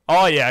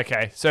 Oh yeah,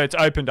 okay. So it's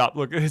opened up.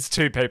 Look, there's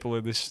 2 people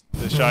in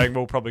the showing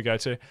we'll probably go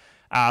to.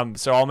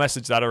 So I'll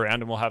message that around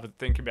and we'll have a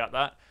think about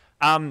that.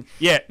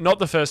 Yeah, not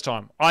the first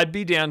time. I'd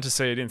be down to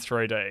see it in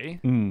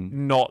 3D,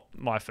 not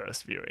my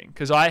first viewing,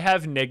 because I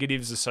have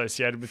negatives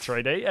associated with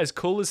 3D. As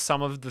cool as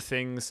some of the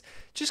things,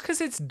 just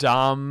because it's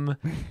dumb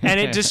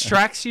and it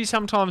distracts you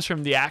sometimes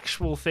from the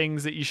actual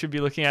things that you should be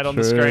looking at on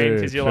the screen,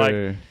 because you're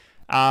like,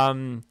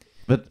 and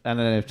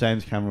then if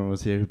James Cameron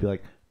was here, he'd be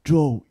like,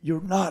 Joe, you're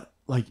not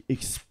like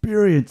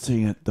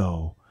experiencing it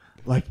though,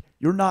 like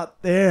you're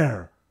not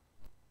there,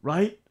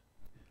 right?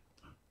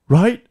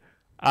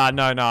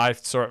 No, I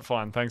saw it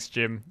fine. Thanks,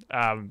 Jim.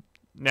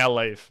 Now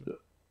leave.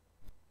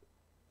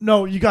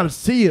 No, you got to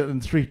see it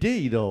in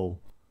 3D, though.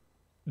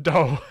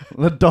 Doe.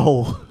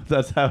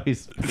 That's how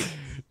he's...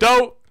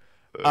 Doe.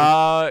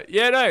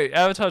 Yeah, no.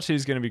 Avatar 2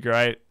 is going to be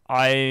great.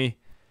 I'm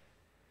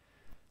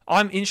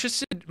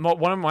interested...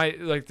 One of my...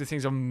 Like, the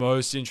things I'm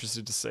most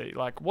interested to see.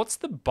 Like, what's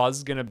the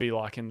buzz going to be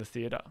like in the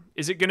theater?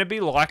 Is it going to be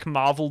like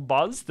Marvel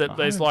buzz? That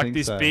there's, like,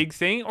 this big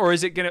thing? Or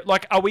is it going to...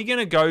 Like, are we going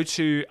to go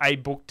to a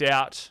booked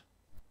out...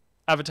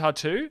 Avatar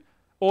 2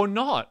 or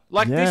not?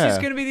 Like, this is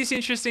going to be this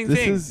interesting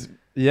thing.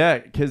 Yeah,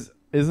 because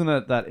isn't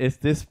it that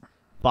if this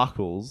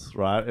buckles,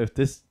 right, if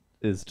this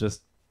is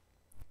just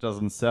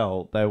doesn't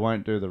sell, they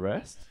won't do the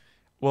rest?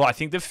 Well, I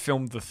think they've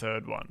filmed the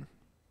third one.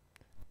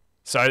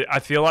 So I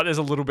feel like there's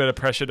a little bit of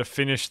pressure to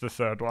finish the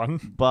third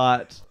one.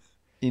 But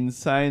in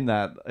saying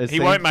that... He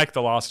won't make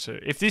the last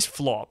 2. If this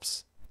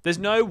flops, there's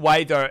no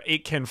way, though,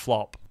 it can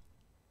flop.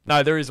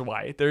 No, there is a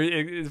way. There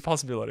is a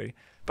possibility.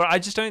 But I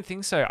just don't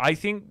think so. I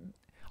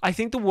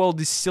think the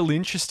world is still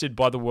interested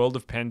by the world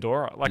of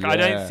Pandora. Like, I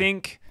don't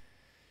think...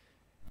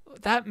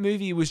 That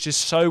movie was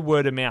just so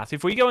word of mouth.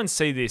 If we go and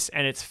see this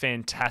and it's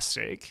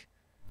fantastic,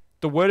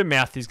 the word of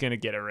mouth is going to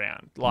get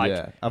around.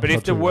 Like, but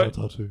if the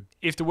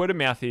word of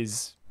mouth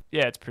is...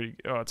 Yeah, it's pretty...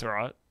 Oh, it's all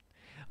right.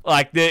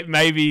 Like,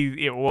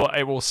 maybe it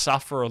will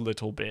suffer a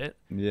little bit.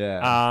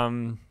 Yeah.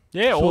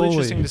 Yeah, all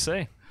interesting to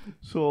see.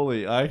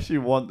 Surely. I actually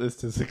want this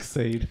to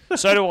succeed.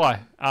 So do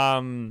I.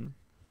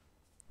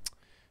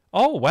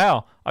 Oh,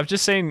 wow. I've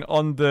just seen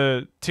on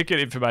the ticket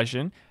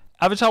information,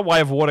 Avatar Way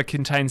of Water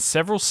contains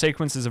several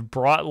sequences of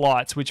bright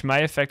lights which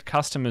may affect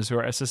customers who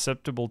are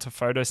susceptible to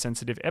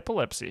photosensitive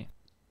epilepsy.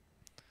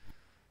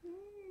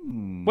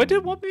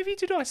 What movie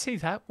did I see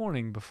that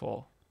warning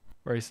before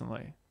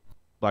recently?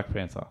 Black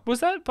Panther. Was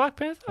that Black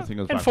Panther? I think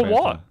it was and Black for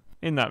Panther. what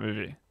in that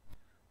movie?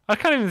 I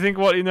can't even think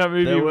what in that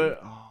movie. There were...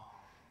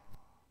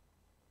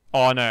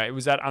 Oh, no. It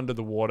was that under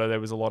the water. There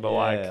was a lot of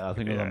Yeah, I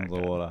think it was under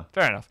the water.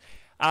 Fair enough.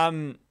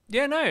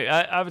 Yeah, no.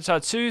 Avatar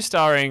 2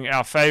 starring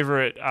our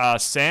favourite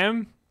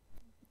Sam,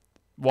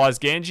 Wise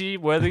Ganji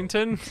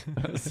Worthington.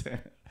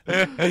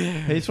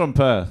 He's from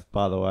Perth,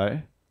 by the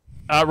way.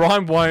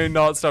 Ryan won't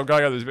not stop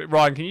going on this bit.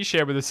 Ryan, can you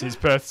share with us his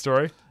Perth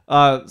story?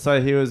 So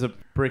he was a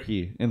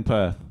brickie in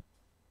Perth.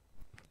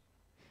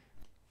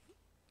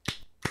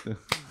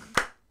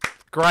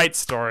 Great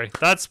story.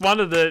 That's one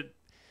of the...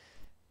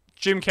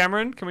 Jim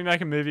Cameron, can we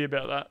make a movie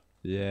about that?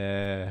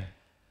 Yeah.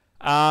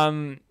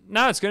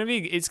 No, it's going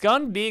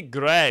to be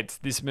great,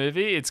 this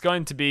movie. It's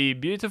going to be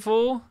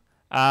beautiful.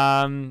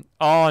 Oh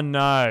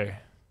no.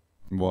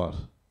 What?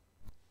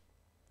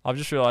 I've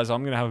just realised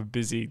I'm going to have a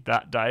busy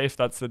that day, if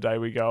that's the day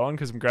we go on,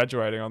 because I'm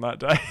graduating on that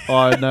day.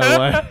 Oh, no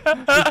way.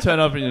 Just turn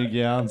up in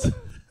your gowns.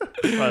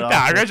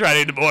 I'm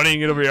graduating in the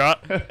morning. It'll be all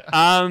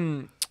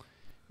right.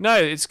 No,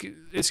 it's going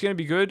to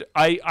be good.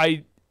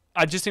 I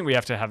just think we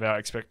have to have our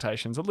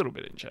expectations a little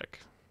bit in check.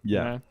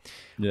 Yeah.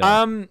 You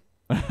know?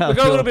 We've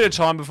got a little bit of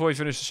time before we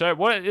finish the show.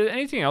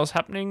 Anything else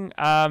happening?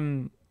 I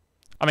mean,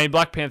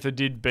 Black Panther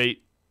did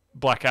beat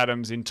Black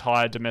Adam's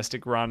entire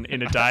domestic run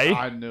in a day.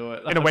 I knew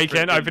it. In a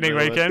weekend, opening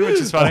weekend, which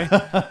is funny.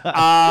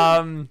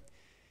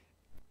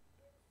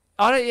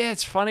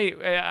 It's funny.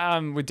 I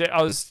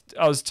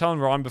was telling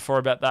Ryan before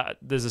about that.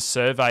 There's a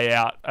survey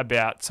out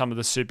about some of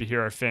the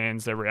superhero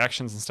fans, their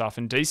reactions and stuff,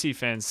 and DC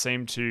fans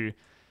seem to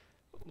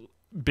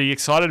be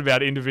excited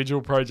about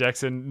individual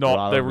projects and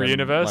not the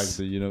universe. Like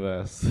the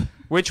universe.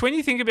 Which, when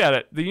you think about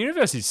it, the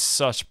universe is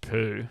such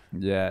poo.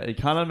 Yeah, it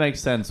kind of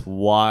makes sense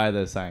why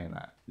they're saying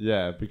that.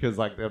 Yeah, because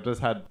like they've just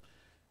had,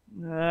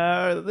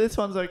 no, this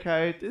one's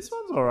okay, this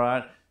one's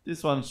alright,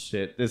 this one's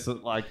shit, this is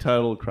like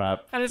total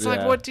crap. And it's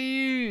like, how do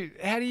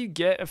you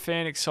get a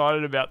fan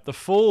excited about the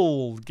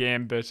full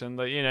gambit and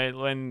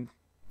when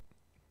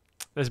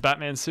there's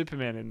Batman,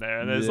 Superman in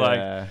there, and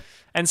there's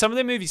and some of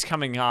their movies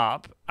coming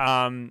up.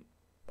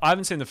 I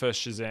haven't seen the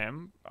first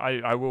Shazam.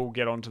 I will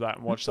get onto that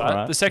and watch that.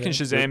 Right. The second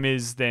Shazam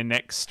is their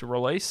next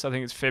release. I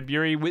think it's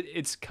February.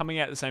 It's coming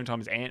out at the same time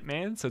as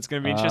Ant-Man, so it's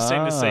going to be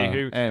interesting to see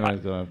who...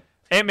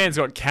 Ant-Man's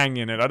got Kang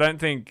in it. I don't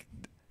think...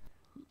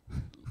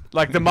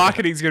 Like the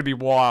marketing's gonna be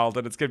wild,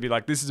 and it's gonna be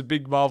like, this is a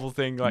big Marvel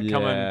thing. Like,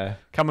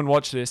 come and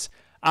watch this.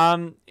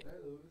 My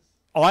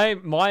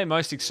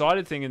most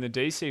excited thing in the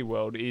DC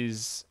world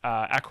is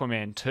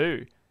Aquaman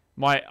 2.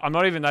 I'm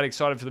not even that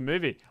excited for the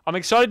movie. I'm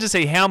excited to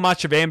see how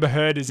much of Amber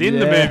Heard is in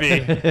the movie.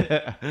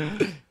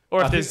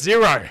 Or if there's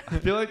zero. I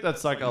feel like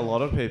that's like a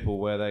lot of people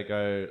where they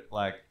go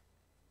like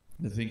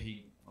they're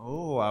thinking,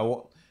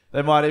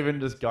 they might even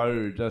just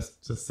go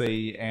just to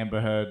see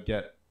Amber Heard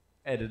get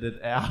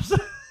edited out.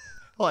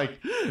 like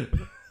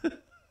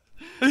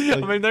I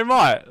mean, they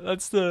might.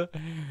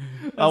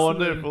 I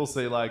wonder if we'll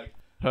see like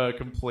her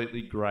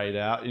completely grayed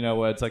out,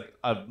 where it's like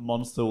a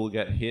monster will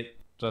get hit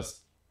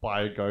just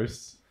by a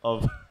ghost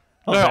of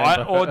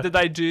or did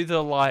they do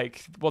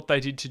what they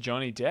did to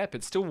Johnny Depp?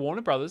 It's still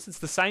Warner Brothers. It's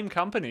the same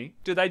company.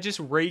 Do they just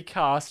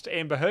recast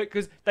Amber Heard?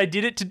 Because they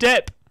did it to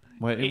Depp.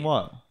 Wait, in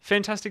what?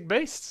 Fantastic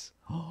Beasts.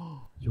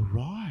 Oh, you're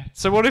right.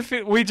 So what if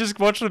we just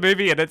watch the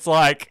movie and it's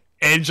like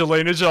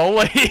Angelina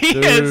Jolie?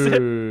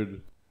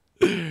 Dude.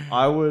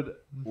 I would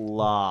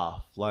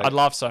laugh. I'd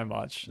laugh so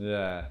much.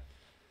 Yeah.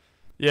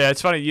 Yeah,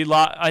 it's funny.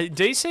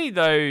 DC,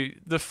 though,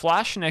 The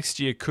Flash next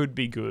year could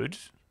be good.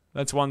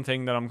 That's one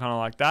thing that I'm kind of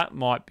like, that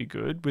might be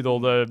good with all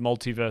the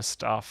multiverse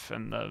stuff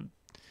and the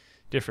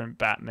different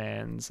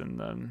Batmans and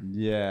the...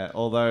 Yeah,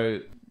 although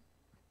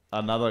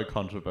another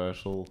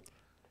controversial...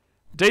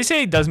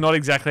 DC does not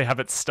exactly have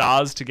its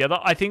stars together.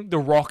 I think The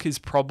Rock is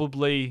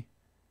probably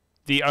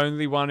the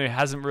only one who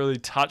hasn't really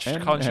touched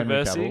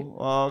controversy. Henry Cavill.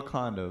 Well,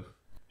 kind of.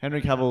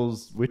 Henry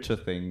Cavill's Witcher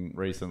thing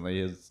recently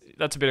is...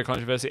 That's a bit of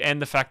controversy.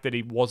 And the fact that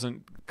he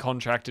wasn't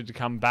contracted to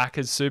come back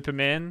as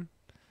Superman...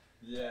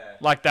 Yeah.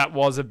 Like, that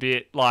was a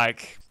bit,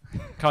 like,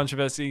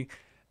 controversy.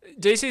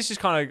 DC's just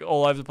kind of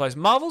all over the place.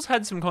 Marvel's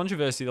had some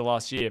controversy the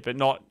last year, but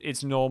not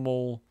its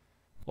normal,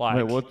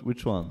 like... Wait,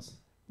 which ones?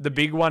 The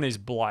big one is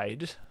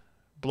Blade.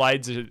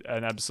 Blade's an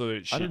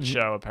absolute shit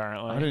show,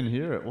 apparently. I didn't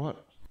hear it.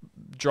 What?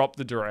 Dropped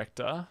the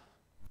director.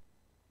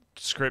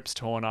 Scripts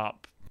torn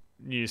up.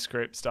 New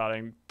script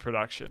starting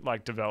production,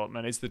 like,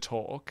 development is the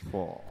talk.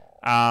 Whoa.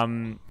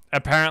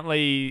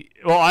 Apparently,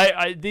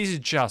 these are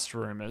just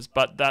rumors,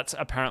 but that's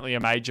apparently a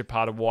major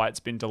part of why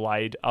it's been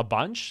delayed a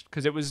bunch,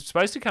 because it was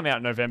supposed to come out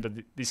in November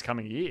this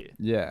coming year.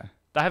 Yeah.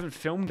 They haven't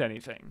filmed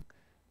anything.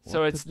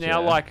 So it's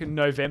now like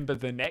November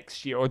the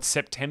next year, or it's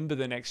September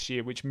the next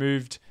year, which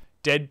moved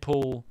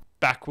Deadpool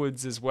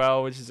backwards as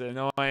well, which is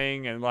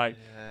annoying. And like,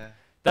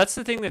 that's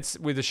the thing that's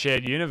with a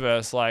shared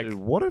universe. Like, dude,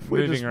 what if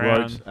we just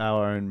wrote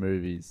our own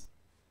movies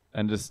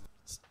and just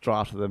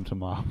drafted them to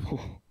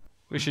Marvel?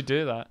 We should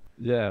do that.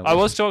 Yeah. I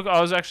was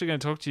actually going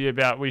to talk to you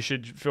about we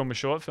should film a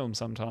short film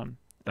sometime.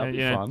 That'd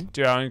be fun.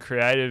 Do our own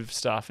creative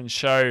stuff and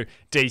show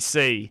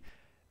DC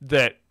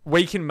that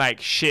we can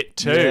make shit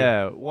too.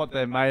 Yeah, what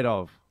they're made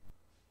of.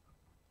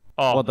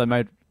 Oh, what they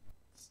made,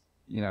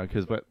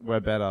 because we're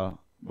better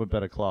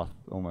cloth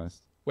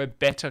almost. We're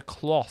better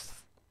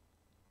cloth.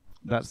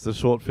 That's the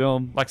short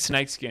film. Like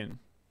snakeskin.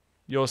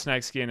 You're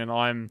snakeskin and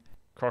I'm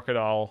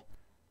crocodile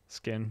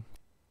skin.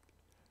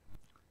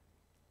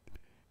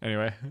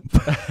 Anyway,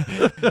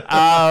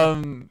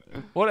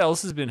 what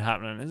else has been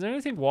happening? Is there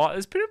anything wild?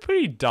 It's been a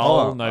pretty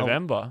dull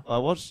November. I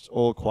watched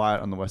All Quiet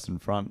on the Western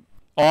Front.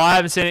 Oh, I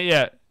haven't seen it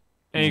yet.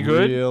 Any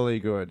good? Really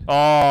good.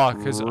 Oh,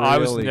 because I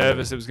was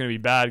nervous it was going to be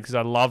bad because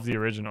I love the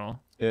original.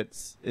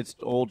 It's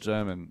all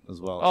German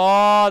as well.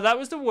 Oh, that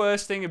was the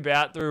worst thing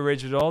about the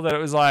original, that it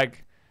was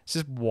like, it's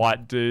just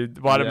white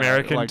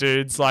American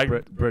dudes, like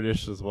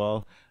British as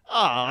well.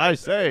 I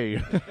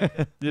see.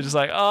 You're just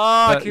like,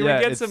 can we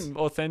get some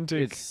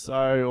authentic? It's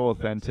so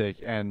authentic,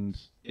 and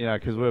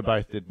because we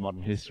both did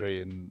modern history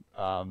in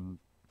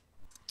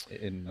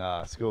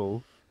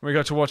school, we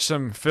got to watch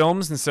some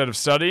films instead of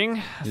studying.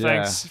 Yeah.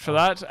 Thanks for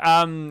that.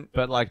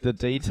 But like the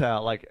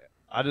detail, like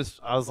I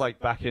was like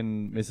back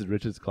in Mrs.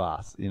 Richards'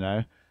 class, and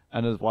I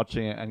was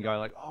watching it and going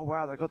like, oh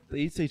wow, they got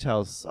these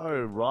details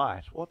so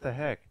right. What the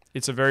heck?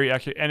 It's a very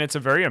accurate, and it's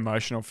a very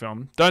emotional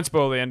film. Don't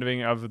spoil the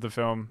ending of the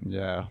film.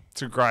 Yeah.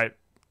 It's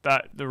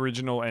the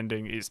original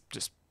ending is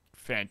just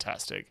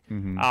fantastic.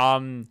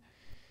 Mm-hmm.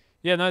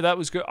 Yeah, no, that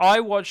was good.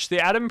 I watched The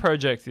Adam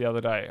Project the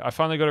other day. I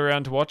finally got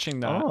around to watching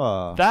that.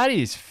 Oh. That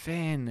is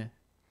fantastic.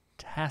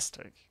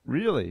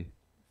 Really?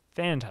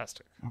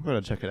 Fantastic. I'm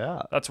going to check it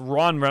out. That's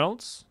Ryan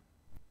Reynolds,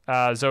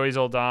 Zoe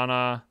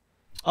Saldana,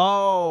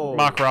 oh,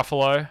 Mark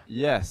Ruffalo.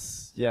 Yes.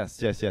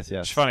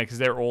 It's funny because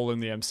they're all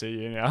in the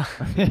MCU now.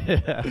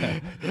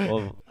 Yeah.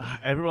 Well,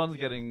 everyone's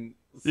getting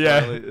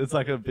slowly, it's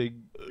like a big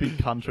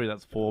country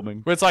that's forming.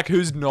 But it's like,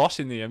 who's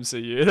not in the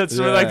MCU? That's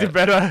like the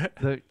better.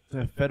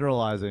 They're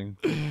federalizing.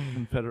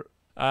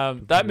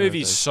 That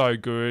movie's so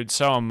good,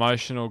 so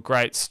emotional,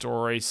 great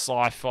story,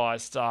 sci-fi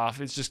stuff.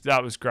 It's just,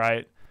 that was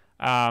great.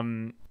 House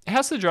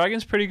of the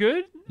Dragon's pretty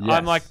good. Yes.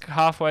 I'm like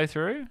halfway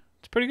through.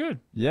 It's pretty good.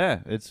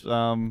 Yeah, it's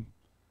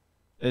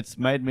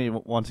made me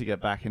want to get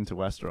back into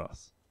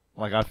Westeros.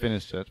 Like, I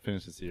finished the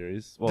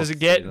series. Does it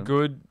get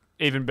good,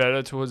 even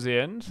better towards the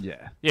end?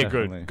 Yeah. Yeah,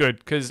 definitely. good.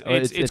 Because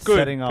it's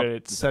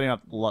good. Setting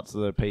up lots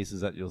of the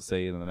pieces that you'll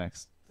see in the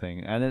next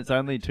thing. And it's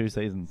only 2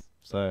 seasons.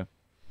 So,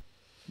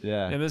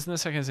 Yeah. And isn't the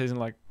second season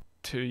like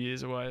 2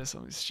 years away or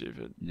something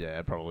stupid?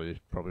 Yeah, probably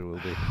will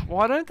be.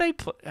 Why don't they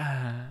play?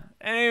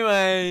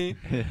 Anyway,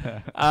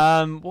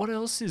 Yeah. what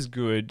else is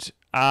good?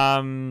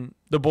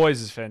 The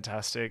Boys is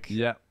fantastic.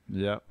 Yeah.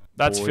 Yeah.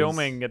 That's Boys.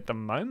 filming at the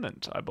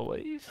moment, I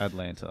believe.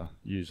 Atlanta,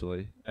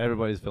 usually.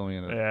 Everybody's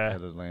filming it Yeah.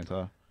 at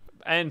Atlanta.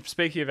 And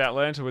speaking of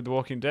Atlanta with The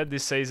Walking Dead,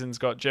 this season's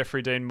got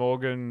Jeffrey Dean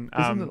Morgan.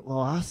 Isn't it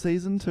last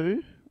season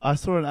too? I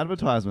saw an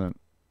advertisement.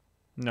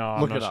 No,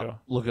 I'm Look not it sure.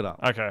 up. Look it up.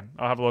 Okay,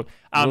 I'll have a look.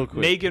 Real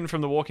quick. Negan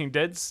from The Walking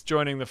Dead's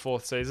joining the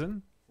 4th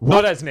season.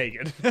 What? Not as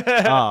Negan.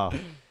 Ah,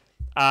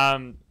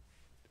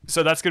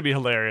 So that's going to be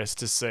hilarious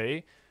to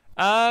see.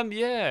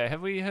 Yeah,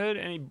 have we heard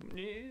any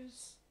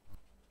news?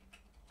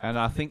 and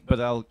I think, but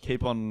they'll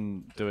keep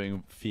on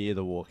doing Fear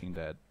the Walking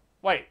Dead.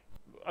 Wait,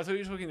 I thought you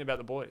were talking about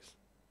The Boys.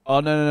 Oh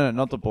no,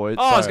 not the Boys.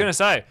 Oh, I was going to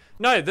say.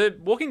 No, The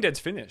Walking Dead's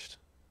finished.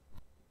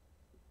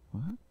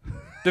 What?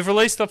 They've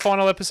released the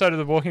final episode of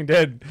The Walking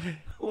Dead.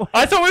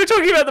 I thought we were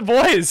talking about The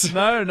Boys.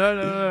 No.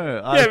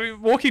 Yeah,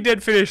 Walking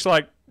Dead finished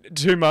like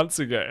 2 months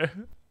ago.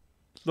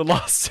 The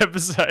last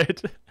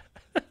episode.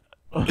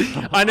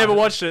 I never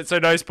watched it, so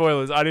no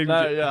spoilers. I didn't.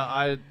 No,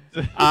 yeah,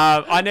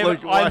 I never.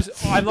 Look, what?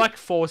 I'm like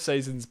 4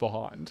 seasons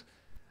behind.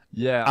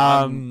 Yeah,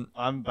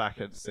 I'm back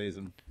at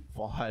season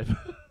 5.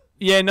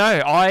 Yeah, no,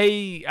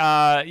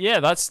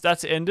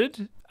 that's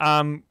ended.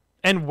 And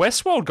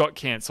Westworld got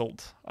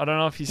cancelled. I don't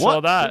know if you saw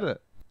that. Did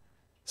it?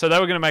 So they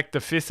were going to make the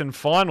 5th and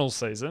final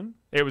season.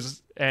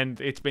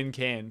 It's been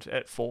canned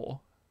at 4.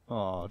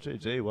 Oh,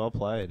 GG, well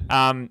played.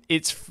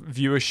 Its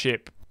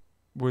viewership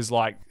was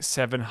like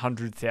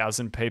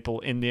 700,000 people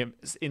in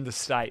the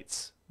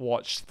States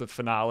watched the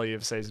finale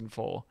of season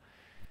 4.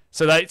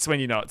 So that's when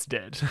you know it's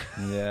dead.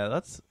 Yeah,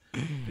 that's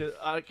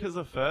because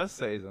the first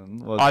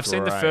season was. I've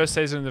seen the great. first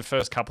season and the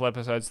first couple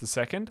episodes. The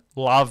second,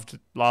 loved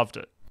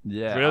it.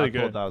 Yeah, really I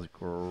good. thought that was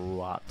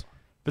great.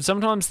 But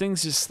sometimes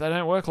things they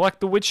don't work. Like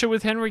The Witcher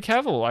with Henry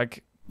Cavill.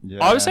 Like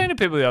Yeah. I was saying to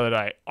people the other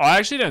day, I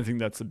actually don't think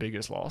that's the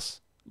biggest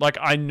loss. Like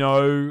I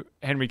know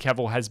Henry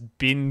Cavill has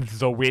been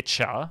The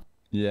Witcher.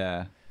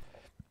 Yeah.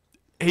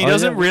 He Oh,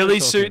 doesn't yeah, we were really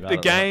talking suit about the it,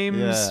 right? game's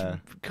Yeah.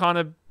 kind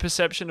of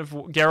perception of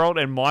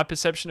Geralt, and my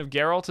perception of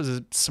Geralt is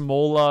a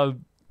smaller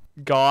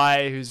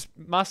guy who's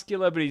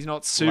muscular, but he's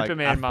not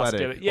Superman Like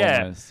muscular. athletic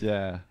Yeah. almost,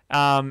 yeah.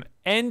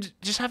 And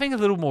just having a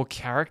little more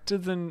character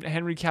than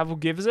Henry Cavill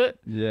gives it.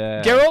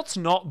 Yeah. Geralt's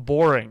not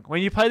boring.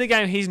 When you play the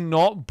game, he's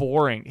not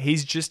boring.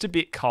 He's just a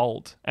bit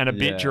cold and a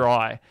bit Yeah.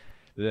 dry.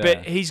 Yeah.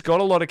 But he's got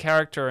a lot of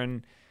character,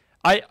 and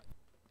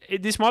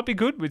this might be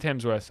good with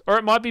Hemsworth, or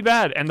it might be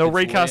bad, and they'll It's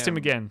recast him Liam.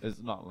 again. It's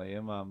not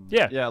Liam.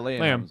 Yeah, Yeah, Liam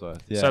Liam. Hemsworth.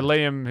 Yeah. So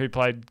Liam, who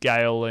played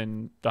Gale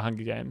in The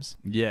Hunger Games,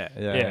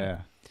 Yeah.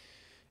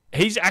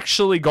 he's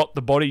actually got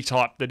the body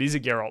type that is a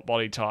Geralt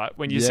body type.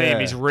 When you see him, Yeah.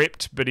 he's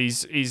ripped, but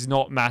he's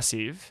not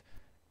massive.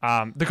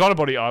 The kind of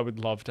body I would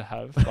love to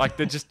have, like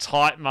they're just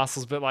tight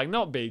muscles, but like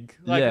not big.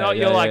 Like Yeah, not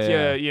yeah, you're like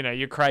yeah,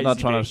 you're crazy. Not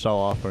trying big. to show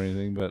off or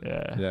anything, but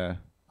Yeah. yeah.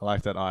 I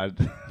like that.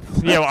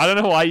 Yeah, well, I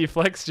don't know why you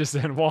flexed just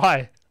then.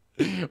 Why?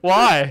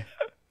 Why?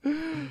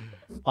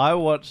 I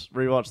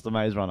rewatched The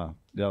Maze Runner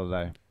the other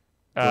day.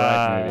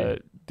 Great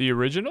movie. The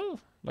original,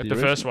 like The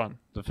the first original? one.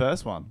 The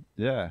first one.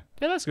 Yeah.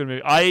 Yeah, that's a good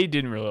movie. I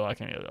didn't really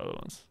like any of the other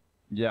ones.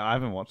 Yeah, I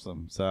haven't watched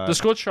them. So The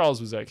Scorched Trials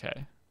was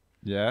okay.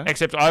 yeah.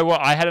 Except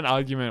I had an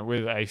argument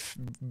with a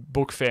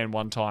book fan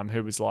one time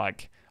who was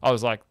like, I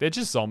was like, they're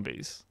just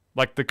zombies,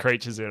 like the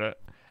creatures in it.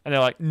 And they're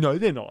like, no,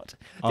 they're not.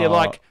 They're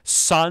like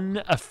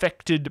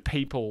sun-affected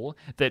people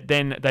that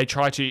then they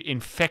try to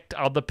infect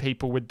other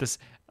people with this.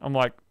 I'm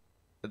like,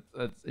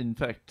 It's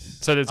infect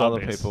So there's other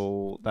zombies.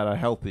 people that are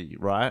healthy,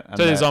 right? And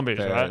So they're that- zombies,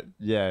 they're- right?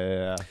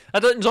 Yeah. I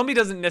thought zombie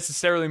doesn't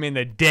necessarily mean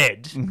they're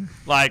dead.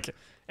 Like,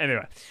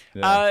 anyway.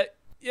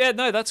 Yeah.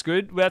 No, that's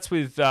good. That's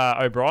with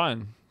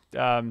O'Brien,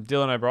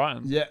 Dylan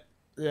O'Brien.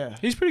 Yeah.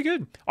 He's pretty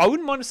good. I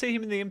wouldn't mind to see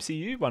him in the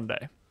MCU one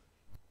day.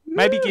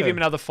 Maybe give him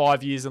another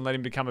 5 years and let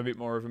him become a bit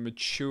more of a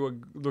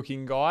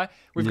mature-looking guy.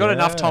 We've got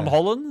enough Tom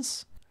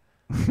Hollands.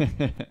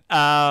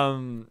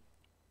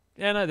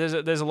 Yeah, no,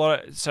 there's a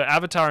lot of... So,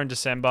 Avatar in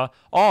December.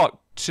 I'm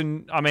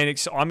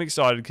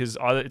excited because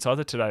it's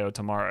either today or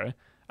tomorrow.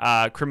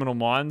 Criminal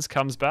Minds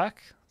comes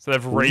back. So,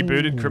 they've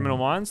rebooted Criminal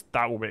Minds.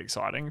 That will be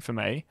exciting for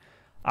me.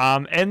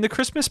 And the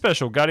Christmas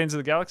special, Guardians of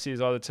the Galaxy,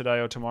 is either today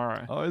or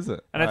tomorrow. Oh, is it?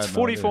 And I it's had no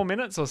 44 idea.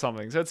 minutes or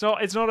something. So it's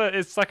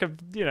like a,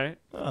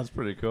 Oh, that's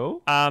pretty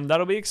cool.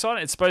 that'll be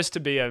exciting. It's supposed to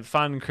be a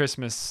fun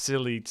Christmas,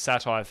 silly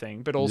satire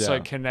thing, but also Yeah.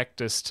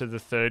 connect us to the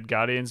third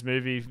Guardians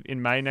movie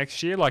in May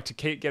next year, like to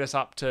get us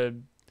up to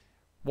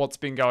what's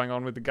been going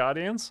on with the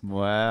Guardians.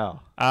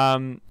 Wow. So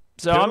I'm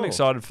Cool.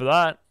 excited for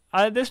that.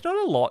 There's not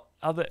a lot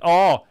other.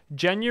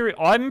 January.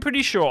 I'm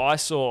pretty sure I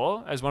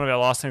saw, as one of our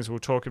last things we'll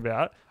talk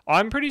about,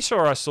 I'm pretty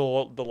sure I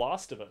saw The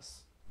Last of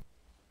Us.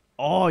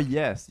 Oh,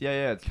 yes.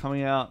 Yeah. It's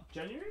coming out.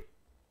 January?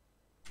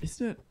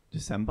 Isn't it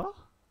December?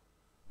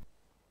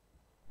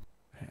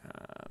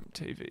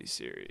 TV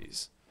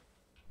series.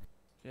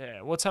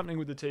 Yeah, what's happening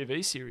with the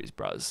TV series,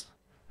 bruz?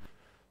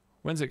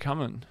 When's it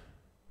coming?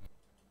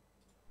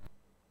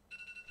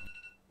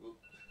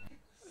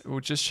 We'll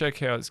just check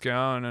how it's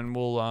going, and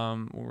we'll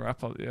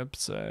wrap up the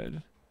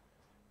episode.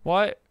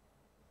 Why?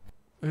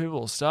 Who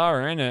will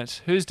star in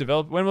it? Who's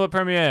developed? When will it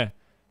premiere?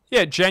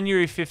 Yeah,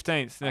 January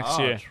 15th next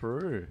year.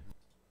 True.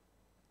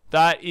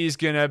 That is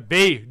gonna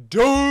be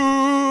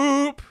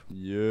dope.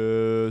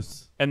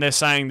 Yes. And they're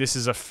saying this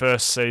is a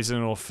first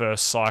season or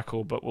first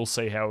cycle, but we'll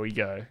see how we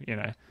go. You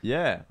know.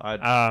 Yeah,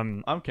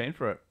 I'm keen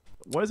for it.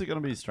 Where is it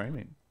going to be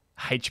streaming?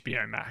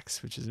 HBO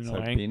Max, which is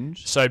annoying. So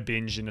Binge. So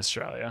Binge in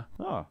Australia.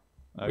 Oh,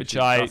 which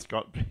I just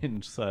got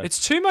Binge. So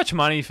it's too much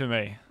money for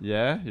me.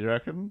 Yeah, you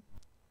reckon?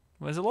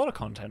 Well, there's a lot of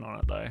content on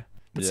it though.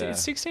 But Yeah.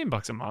 it's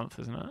 $16 a month,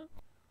 isn't it?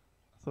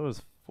 I thought it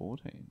was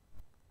 14.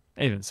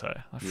 Even so,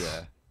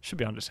 Yeah. should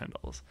be under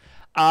 $10.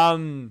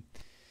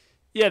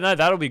 Yeah, no,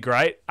 that'll be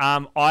great.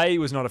 I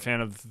was not a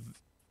fan of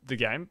the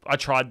game. I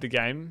tried the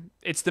game.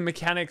 It's the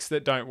mechanics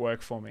that don't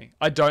work for me.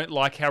 I don't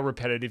like how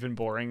repetitive and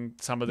boring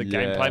some of the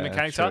gameplay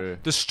mechanics true. are.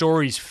 The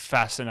story's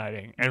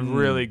fascinating and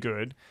really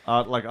good.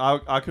 Like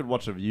I could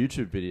watch a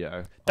YouTube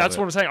video. That's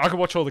what I'm saying. I could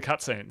watch all the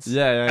cutscenes.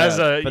 Yeah. As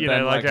a, But you know,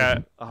 then, like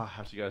a... I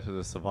have to go through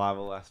the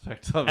survival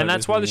aspect of it. And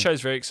that's why the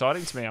show's very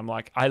exciting to me. I'm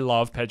like, I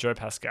love Pedro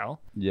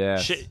Pascal.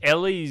 Yeah.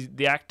 Ellie,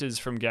 the actors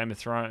from Game of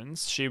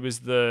Thrones, she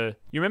was the...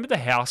 You remember the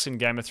house in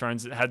Game of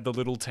Thrones that had the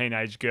little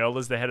teenage girl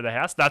as the head of the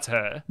house? That's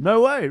her.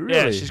 No way, really?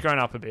 Yeah, she's grown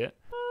up a bit.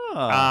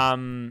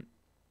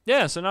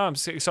 Yeah, so no, I'm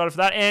excited for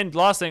that. And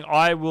last thing,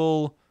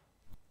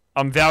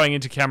 I'm vowing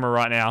into camera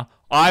right now,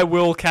 I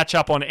will catch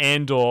up on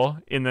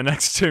Andor in the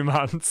next 2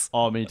 months.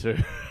 Oh, me too.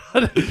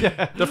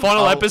 Yeah. The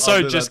final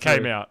episode just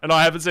came out, and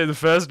I haven't seen the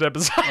first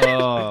episode.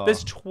 Oh.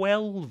 There's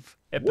 12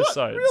 episodes.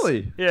 What?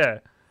 Really? Yeah.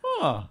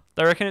 Oh.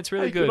 They reckon it's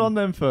really good. Good on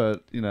them for,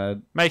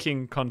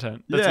 making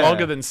content that's Yeah.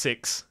 longer than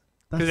 6.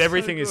 Because That's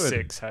everything so is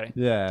good. 6, hey?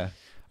 Yeah.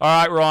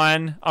 All right,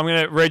 Ryan, I'm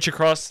going to reach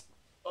across.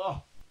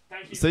 Oh,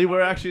 thank you. See,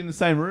 we're actually in the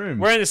same room.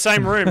 We're in the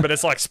same room, but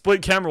it's like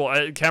split camels.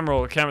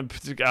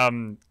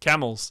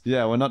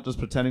 Yeah, we're not just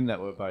pretending that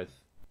we're both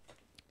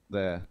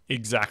there.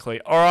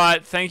 Exactly. All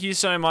right. Thank you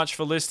so much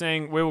for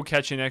listening. We will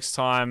catch you next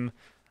time.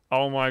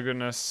 Oh my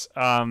goodness.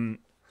 Hey.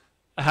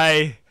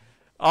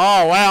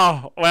 Oh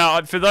wow.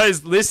 Wow. For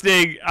those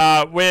listening,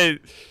 we're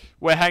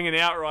hanging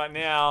out right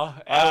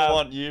now. I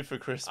want you for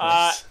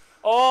Christmas.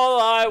 All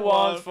I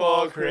want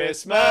for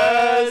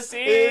Christmas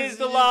is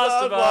The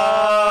Last of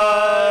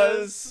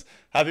Us.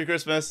 Happy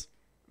Christmas.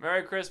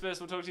 Merry Christmas.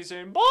 We'll talk to you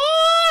soon.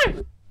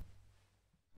 Bye.